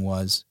messaging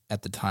was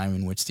at the time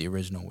in which the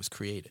original was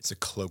created. It's a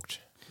cloaked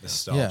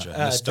nostalgia.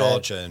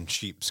 Nostalgia in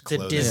sheep's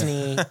clothing. The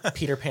Disney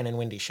Peter Pan and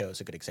Wendy show is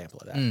a good example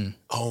of that.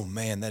 Oh,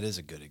 man, that is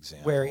a good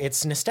example. Where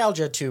it's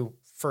nostalgia to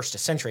first a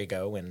century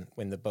ago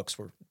when the books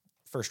were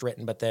first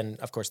written, but then,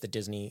 of course, the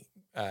Disney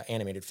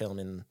animated film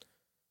in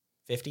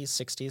 50s,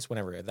 60s,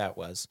 whenever that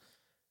was.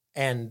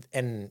 And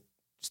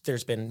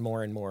there's been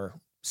more and more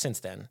since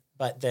then.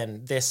 But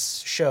then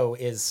this show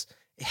is,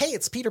 hey,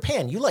 it's Peter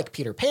Pan. You like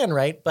Peter Pan,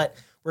 right? But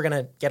we're going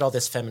to get all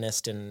this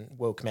feminist and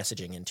woke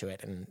messaging into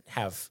it and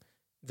have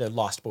the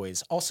Lost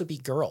Boys also be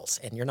girls,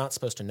 and you're not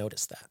supposed to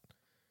notice that.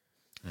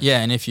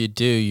 Yeah, and if you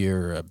do,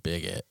 you're a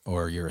bigot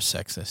or you're a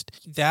sexist.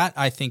 That,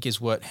 I think,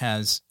 is what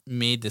has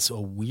made this a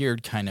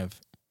weird kind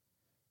of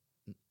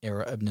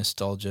era of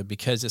nostalgia,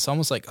 because it's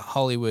almost like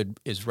Hollywood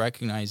is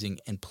recognizing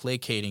and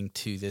placating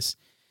to this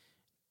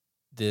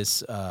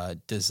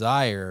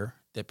desire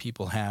that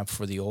people have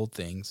for the old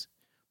things,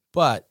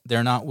 but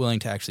they're not willing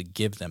to actually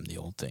give them the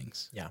old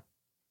things. Yeah,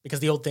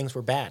 because the old things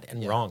were bad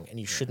and wrong, and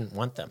you shouldn't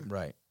want them.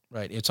 Right.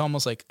 Right. It's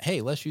almost like,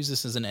 hey, let's use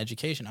this as an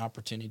education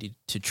opportunity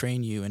to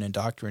train you and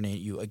indoctrinate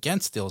you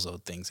against those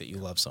old things that you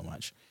love so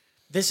much.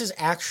 This is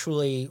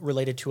actually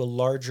related to a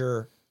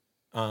larger,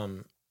 I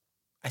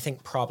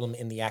think, problem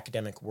in the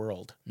academic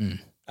world.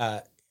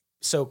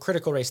 So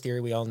critical race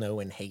theory, we all know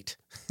and hate.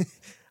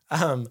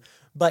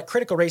 But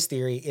critical race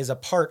theory is a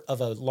part of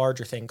a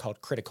larger thing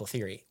called critical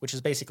theory, which is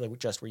basically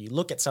just where you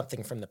look at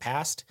something from the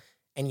past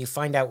and you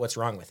find out what's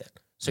wrong with it.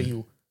 So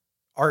you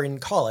are in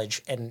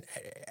college, and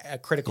a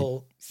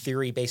critical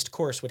theory-based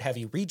course would have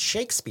you read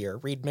Shakespeare,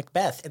 read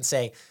Macbeth, and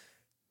say,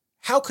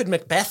 how could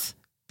Macbeth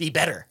be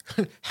better?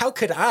 How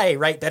could I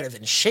write better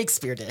than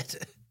Shakespeare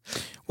did?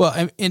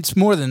 Well, it's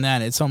more than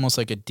that. It's almost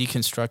like a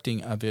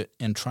deconstructing of it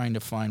and trying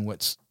to find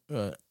what's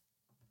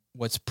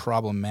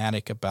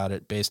problematic about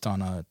it based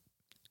on a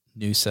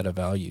new set of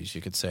values,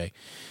 you could say.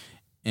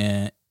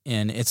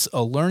 And it's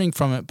a learning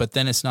from it, but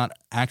then it's not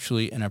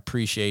actually an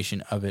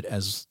appreciation of it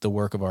as the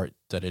work of art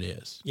that it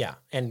is. Yeah,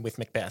 and with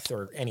Macbeth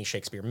or any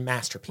Shakespeare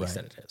masterpiece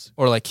that it is.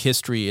 Or like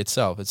history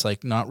itself. It's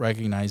like not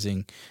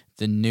recognizing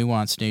the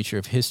nuanced nature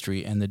of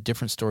history and the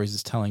different stories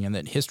it's telling, and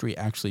that history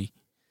actually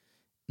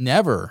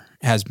never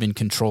has been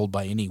controlled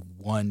by any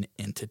one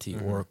entity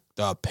or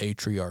the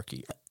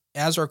patriarchy.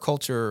 As our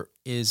culture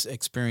is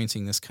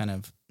experiencing this kind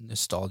of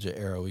nostalgia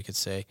era, we could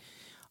say,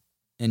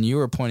 and you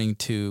were pointing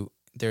to,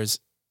 there's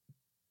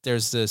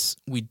this,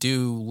 we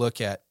do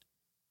look at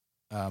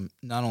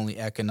not only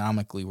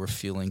economically, we're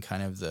feeling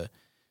kind of the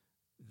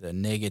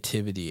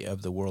negativity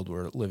of the world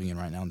we're living in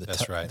right now,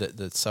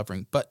 the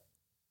suffering, but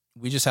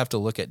we just have to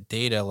look at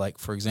data, like,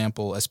 for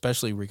example,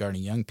 especially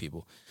regarding young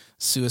people,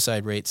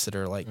 suicide rates that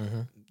are like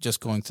just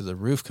going through the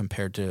roof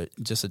compared to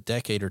just a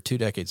decade or 2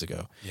 decades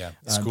ago. Yeah,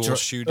 school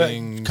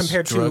shootings.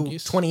 Compared to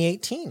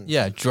 2018.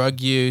 Yeah,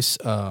 drug use,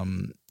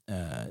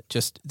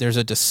 just there's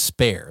a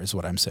despair is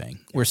what I'm saying.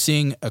 We're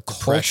seeing a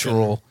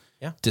cultural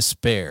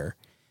despair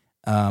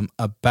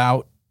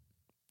about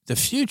the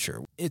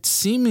future. It's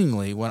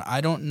seemingly, when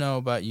I don't know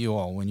about you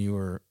all when you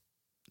were,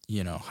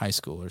 high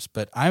schoolers,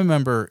 but I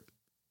remember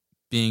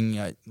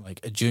being like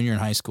a junior in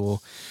high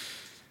school,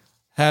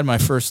 had my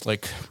first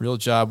like real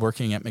job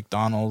working at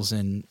McDonald's,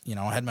 and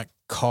I had my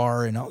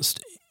car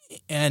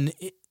and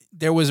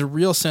there was a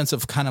real sense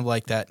of kind of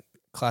like that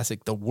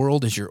classic, the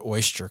world is your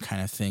oyster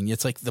kind of thing.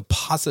 It's like the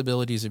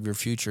possibilities of your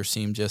future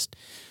seem just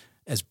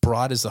as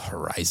broad as the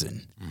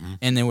horizon.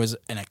 And there was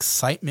an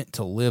excitement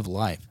to live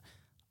life.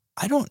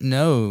 I don't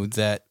know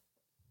that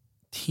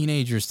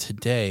teenagers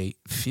today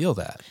feel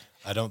that.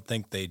 I don't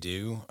think they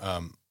do.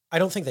 I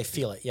don't think they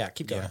feel it. Yeah,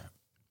 keep going. Yeah.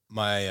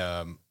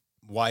 My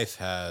wife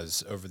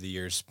has, over the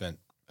years, spent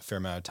a fair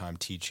amount of time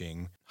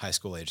teaching high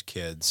school age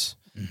kids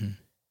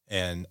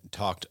and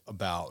talked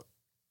about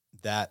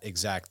that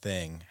exact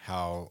thing,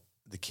 how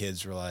the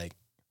kids were like,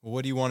 well,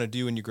 what do you want to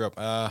do when you grow up?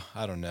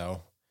 I don't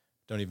know.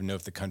 Don't even know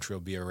if the country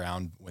will be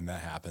around when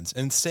that happens.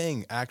 And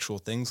saying actual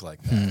things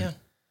like that. Yeah.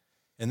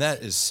 And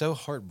that is so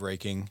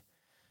heartbreaking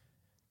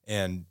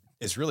and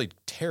is really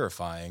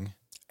terrifying.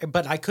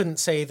 But I couldn't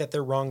say that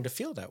they're wrong to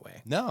feel that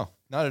way. No,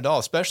 not at all,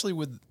 especially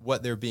with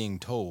what they're being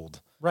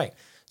told. Right.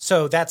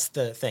 So that's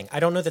the thing. I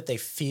don't know that they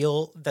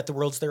feel that the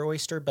world's their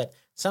oyster, but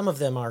some of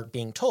them are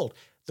being told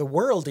the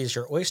world is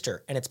your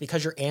oyster, and it's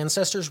because your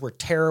ancestors were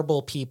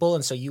terrible people,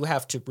 and so you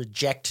have to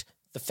reject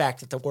the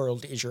fact that the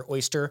world is your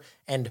oyster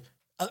and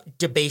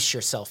debase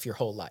yourself your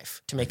whole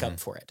life to make up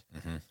for it.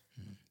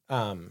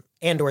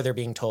 And or they're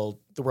being told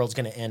the world's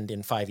going to end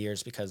in 5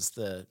 years because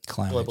the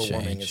global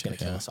warming is going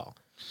to kill us all.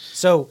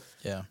 So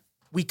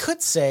we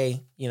could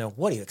say,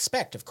 what do you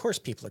expect? Of course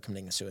people are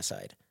committing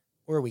suicide.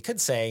 Or we could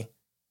say,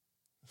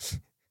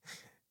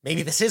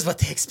 maybe this is what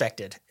they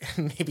expected.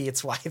 And maybe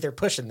it's why they're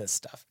pushing this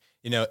stuff.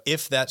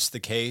 If that's the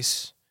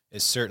case,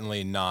 it's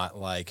certainly not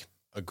like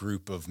a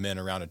group of men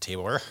around a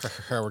table. We're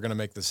going to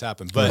make this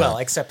happen. But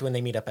except when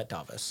they meet up at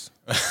Davos.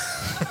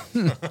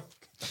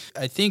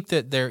 I think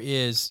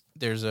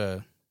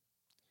that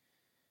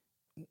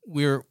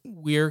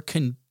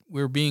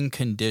we're being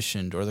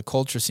conditioned, or the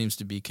culture seems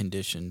to be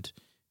conditioned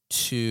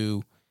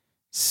to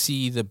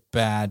see the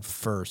bad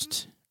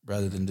first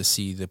rather than to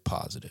see the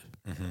positive.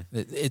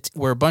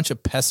 We're a bunch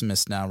of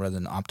pessimists now rather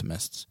than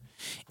optimists.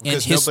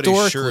 Because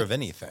nobody's sure of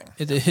anything.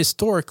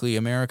 Historically,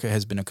 America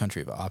has been a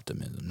country of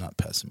optimism, not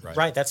pessimism.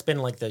 Right. That's been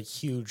like the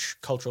huge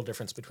cultural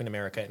difference between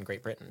America and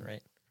Great Britain,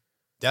 right?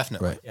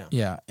 Definitely. Right.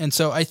 Yeah. And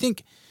so I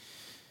think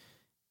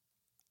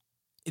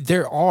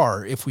there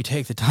are, if we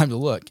take the time to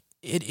look,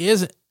 it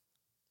is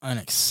an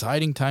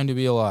exciting time to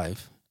be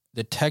alive.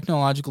 The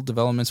technological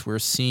developments we're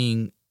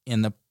seeing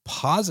in the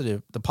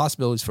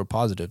possibilities for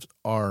positives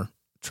are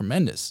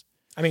tremendous.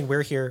 I mean,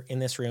 we're here in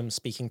this room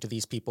speaking to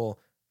these people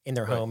in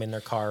their home, in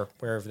their car,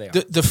 wherever they are.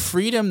 The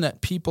freedom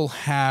that people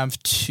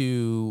have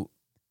to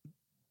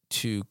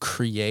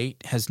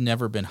create has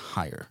never been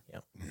higher.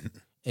 Yeah.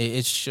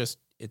 It's just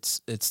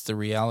it's the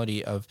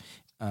reality of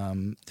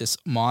this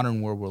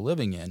modern world we're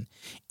living in.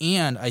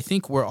 And I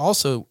think we're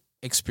also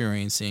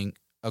experiencing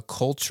a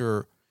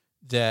culture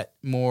that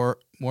more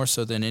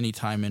so than any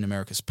time in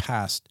America's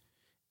past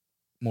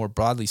more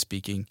broadly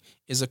speaking,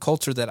 is a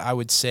culture that I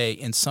would say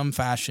in some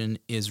fashion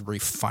is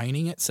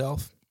refining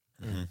itself.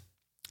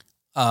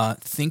 Mm-hmm.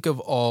 Think of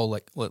all,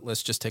 like,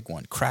 let's just take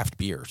one, craft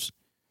beers.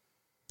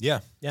 Yeah.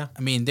 I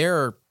mean,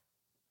 There's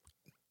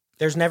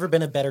never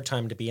been a better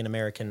time to be an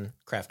American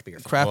craft beer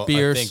fan. craft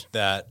beers. I think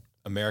that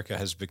America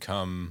has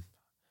become,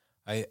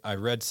 I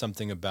read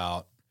something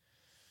about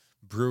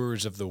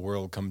brewers of the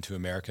world come to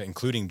America,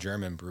 including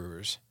German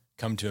brewers,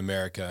 come to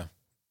America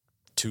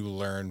to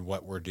learn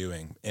what we're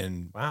doing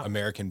in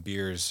American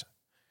beers.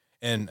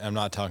 And I'm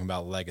not talking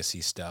about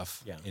legacy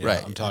stuff. Yeah.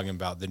 Right. I'm talking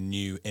about the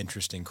new,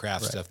 interesting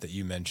craft stuff that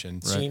you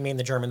mentioned. So you mean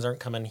the Germans aren't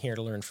coming here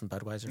to learn from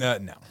Budweiser?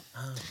 No.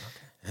 Oh,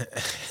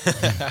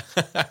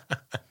 okay.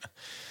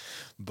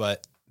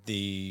 But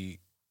the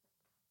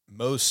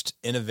most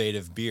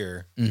innovative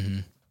beer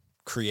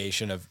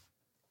creation of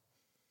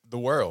the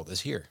world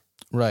is here.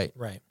 Right.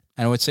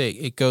 And I would say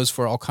it goes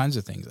for all kinds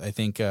of things. I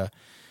think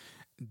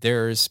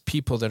there's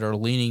people that are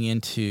leaning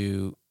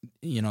into,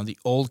 the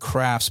old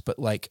crafts, but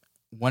like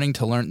wanting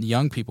to learn,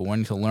 young people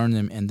wanting to learn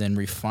them and then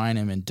refine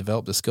them and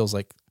develop the skills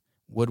like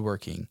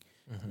woodworking,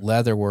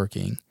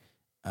 leatherworking,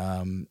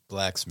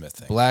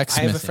 blacksmithing. I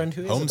have a friend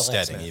who is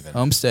homesteading, a blacksmith. even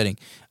homesteading,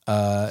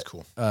 that's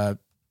cool.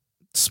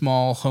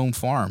 small home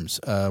farms.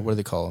 What do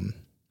they call them?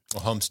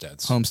 Well,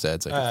 homesteads.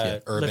 Homesteads.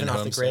 urban living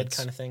off the grid homesteads.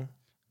 kind of thing.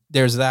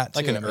 There's that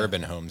Like too, an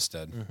urban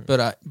homestead.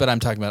 but I'm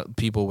talking about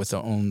people with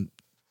their own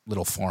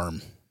little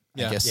farm.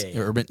 Yeah. I guess Yeah.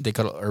 urban. They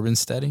call it urban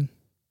steading.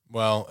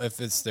 Well, if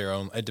it's their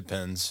own, it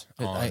depends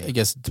on I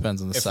guess it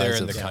depends on the if size they're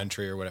in of the the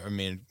country or whatever. I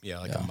mean,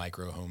 like a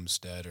micro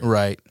homestead. Or,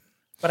 Right.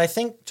 But I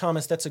think,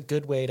 Thomas, that's a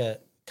good way to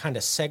kind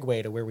of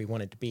segue to where we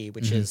wanted to be,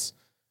 which is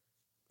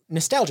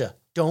nostalgia.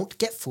 Don't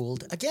get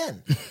fooled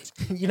again.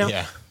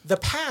 Yeah. The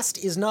past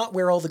is not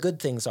where all the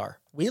good things are.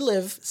 We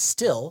live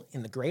still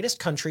in the greatest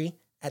country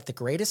at the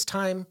greatest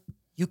time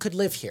you could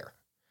live here.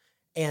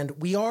 And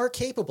we are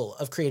capable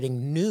of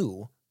creating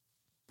new,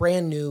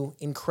 brand new,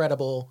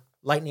 incredible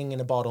lightning in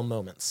a bottle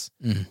moments.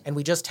 And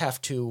we just have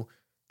to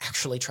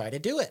actually try to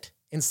do it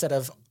instead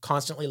of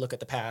constantly look at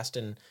the past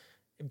and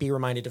be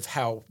reminded of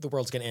how the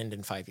world's going to end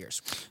in 5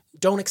 years.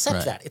 Don't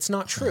accept that. It's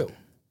not true.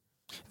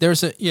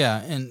 There's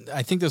and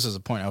I think this is a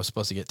point I was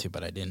supposed to get to,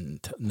 but I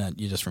didn't.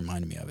 You just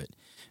reminded me of it.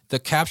 The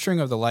capturing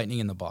of the lightning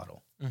in the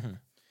bottle.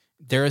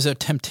 There is a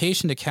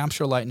temptation to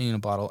capture lightning in a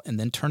bottle and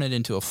then turn it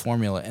into a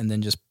formula and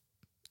then just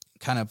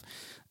kind of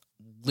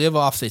live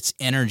off its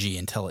energy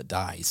until it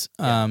dies.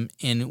 And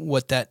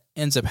what that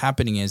ends up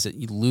happening is that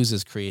it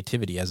loses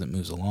creativity as it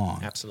moves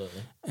along.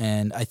 Absolutely.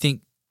 And I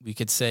think we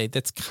could say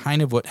that's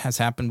kind of what has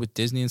happened with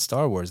Disney and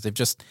Star Wars. They've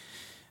just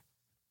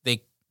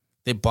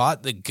they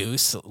bought the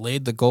goose that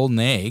laid the golden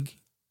egg,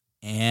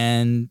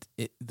 and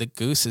the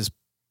goose is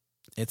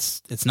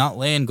it's not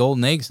laying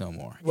golden eggs no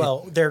more.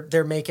 Well,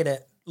 they're making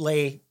it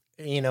lay,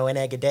 an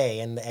egg a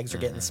day, and the eggs are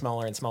getting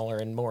smaller and smaller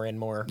and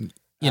more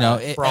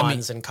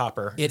bronze and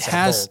copper. It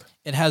has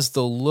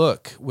the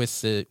look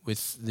with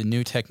the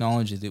new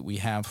technology that we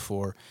have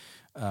for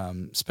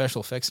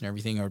special effects and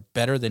everything are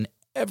better than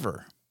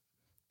ever.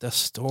 The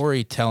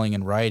storytelling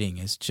and writing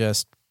is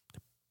just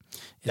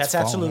that's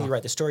absolutely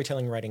right. The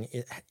storytelling and writing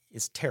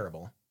is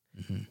terrible.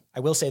 I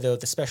will say though,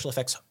 the special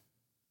effects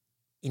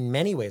in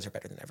many ways are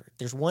better than ever.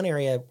 There's one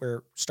area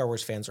where Star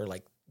Wars fans are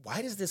like,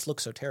 why does this look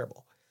so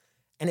terrible?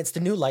 And it's the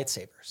new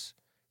lightsabers.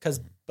 Because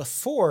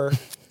before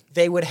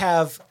they would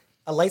have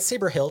a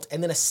lightsaber hilt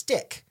and then a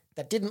stick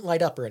that didn't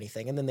light up or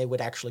anything, and then they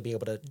would actually be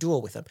able to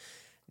duel with them.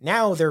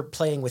 Now they're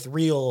playing with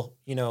real,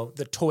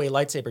 the toy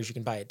lightsabers you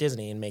can buy at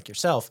Disney and make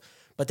yourself,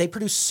 but they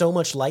produce so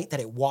much light that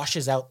it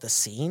washes out the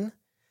scene,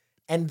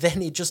 and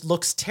then it just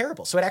looks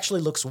terrible. So it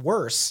actually looks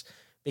worse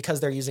because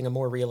they're using a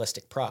more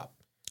realistic prop.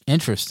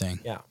 Interesting.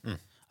 Yeah.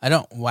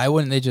 Why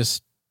wouldn't they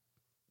just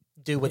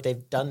do what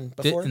they've done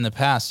before? In the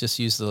past, just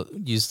use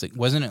the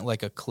wasn't it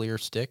like a clear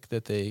stick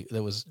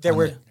There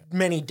were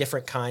many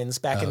different kinds.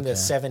 Back in the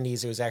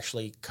 70s, it was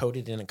actually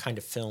coated in a kind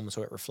of film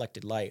so it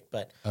reflected light.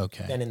 But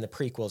then in the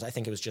prequels, I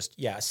think it was just,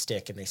 a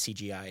stick, and they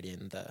CGI'd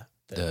in the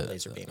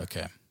laser beam.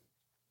 Okay.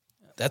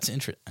 That's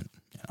interesting.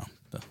 Yeah.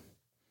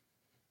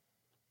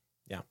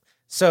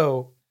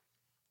 So,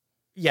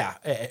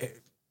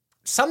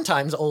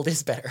 sometimes old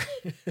is better.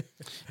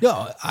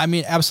 No, I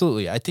mean,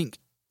 absolutely. I think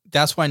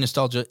that's why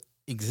nostalgia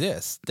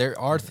exists. There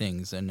are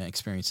things and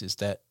experiences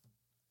that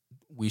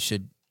we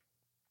should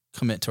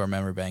commit to our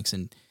memory banks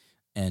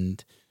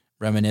and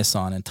reminisce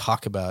on and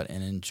talk about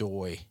and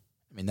enjoy.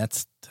 I mean,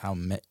 that's how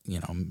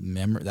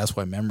memory. That's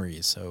why memory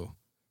is so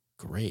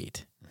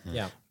great.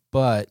 Yeah,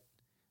 but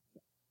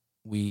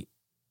we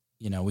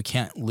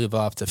can't live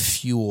off the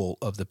fuel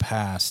of the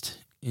past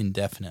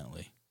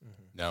indefinitely.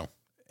 No,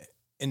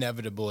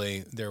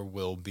 inevitably there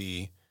will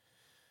be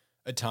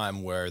a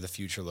time where the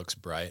future looks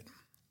bright.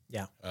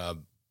 Yeah.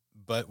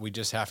 But we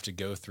just have to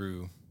go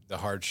through the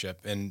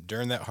hardship. And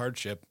during that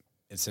hardship,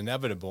 it's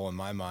inevitable in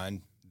my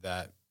mind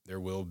that there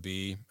will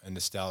be a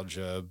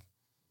nostalgia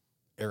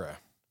era.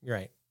 You're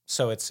right.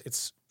 So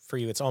it's for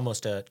you, it's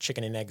almost a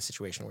chicken and egg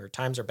situation where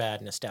times are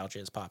bad, nostalgia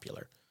is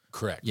popular.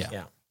 Correct.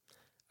 Yeah.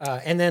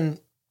 And then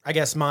I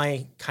guess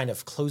my kind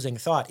of closing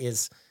thought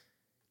is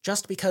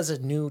just because a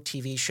new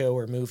TV show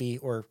or movie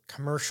or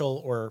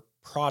commercial or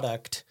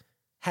product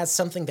has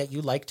something that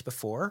you liked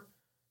before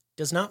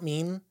does not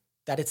mean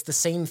that it's the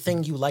same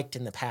thing you liked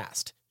in the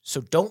past.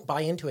 So don't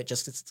buy into it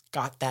just 'cause it's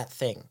got that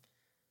thing.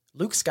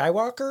 Luke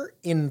Skywalker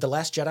in The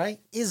Last Jedi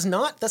is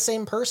not the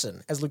same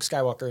person as Luke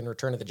Skywalker in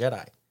Return of the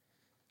Jedi.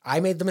 I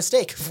made the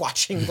mistake of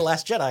watching The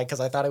Last Jedi because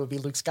I thought it would be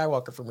Luke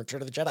Skywalker from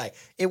Return of the Jedi.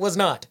 It was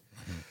not.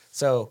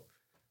 So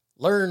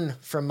learn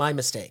from my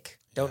mistake.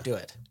 Don't do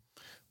it.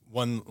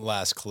 One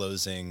last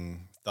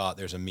closing thought.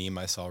 There's a meme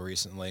I saw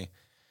recently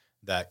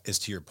that is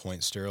to your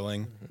point,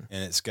 Sterling,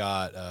 and it's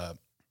got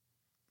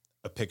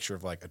a picture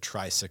of like a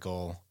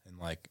tricycle and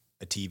like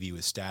a TV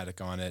with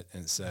static on it,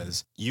 and it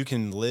says, "You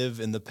can live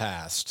in the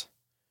past,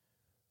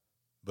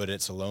 but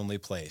it's a lonely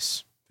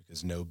place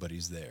because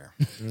nobody's there."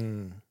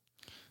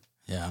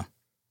 Yeah.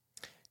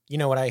 You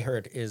know what I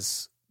heard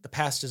is the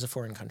past is a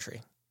foreign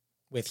country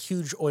with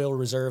huge oil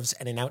reserves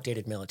and an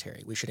outdated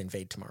military. We should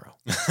invade tomorrow.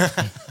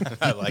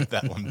 I like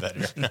that one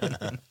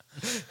better.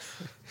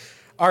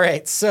 All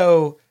right.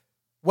 So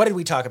what did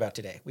we talk about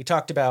today? We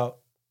talked about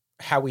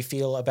how we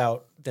feel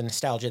about the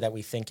nostalgia that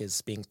we think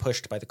is being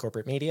pushed by the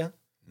corporate media.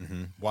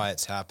 Why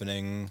it's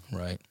happening.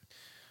 Right.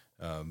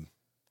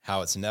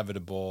 How it's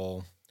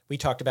inevitable. We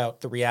talked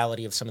about the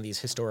reality of some of these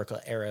historical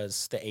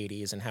eras, the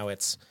 80s, and how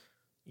it's,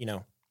 you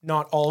know,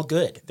 not all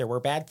good. There were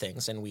bad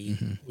things, and we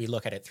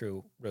look at it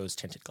through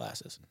rose-tinted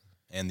glasses.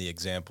 And the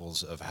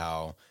examples of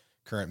how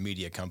current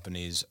media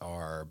companies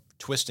are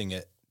twisting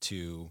it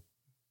to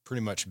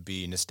pretty much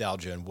be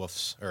nostalgia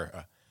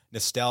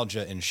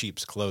in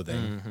sheep's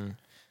clothing,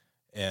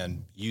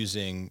 and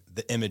using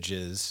the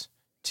images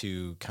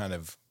to kind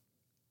of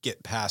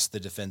get past the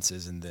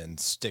defenses and then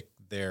stick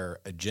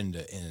their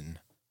agenda in.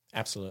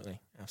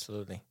 Absolutely.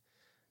 Absolutely.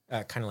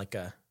 Kind of like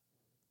a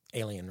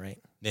Alien, right?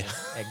 Yeah.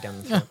 Egg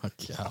down the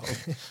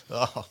throat.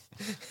 Oh.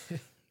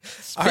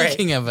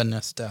 Speaking of a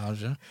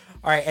nostalgia.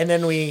 All right. And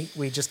then we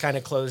just kind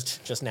of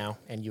closed just now,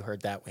 and you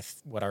heard that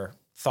with what our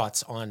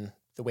thoughts on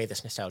the way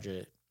this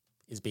nostalgia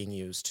is being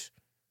used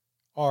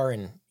are,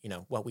 and, you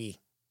know, what we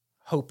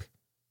hope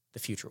the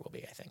future will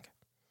be, I think.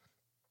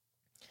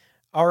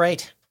 All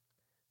right.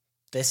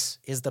 This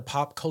is the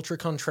Pop Culture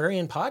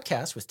Contrarian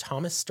podcast with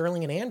Thomas,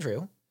 Sterling, and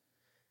Andrew.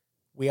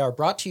 We are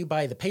brought to you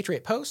by the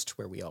Patriot Post,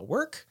 where we all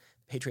work.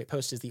 The Patriot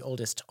Post is the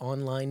oldest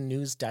online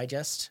news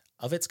digest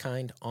of its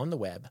kind on the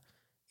web.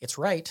 It's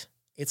right.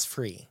 It's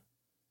free.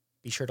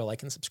 Be sure to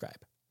like and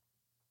subscribe.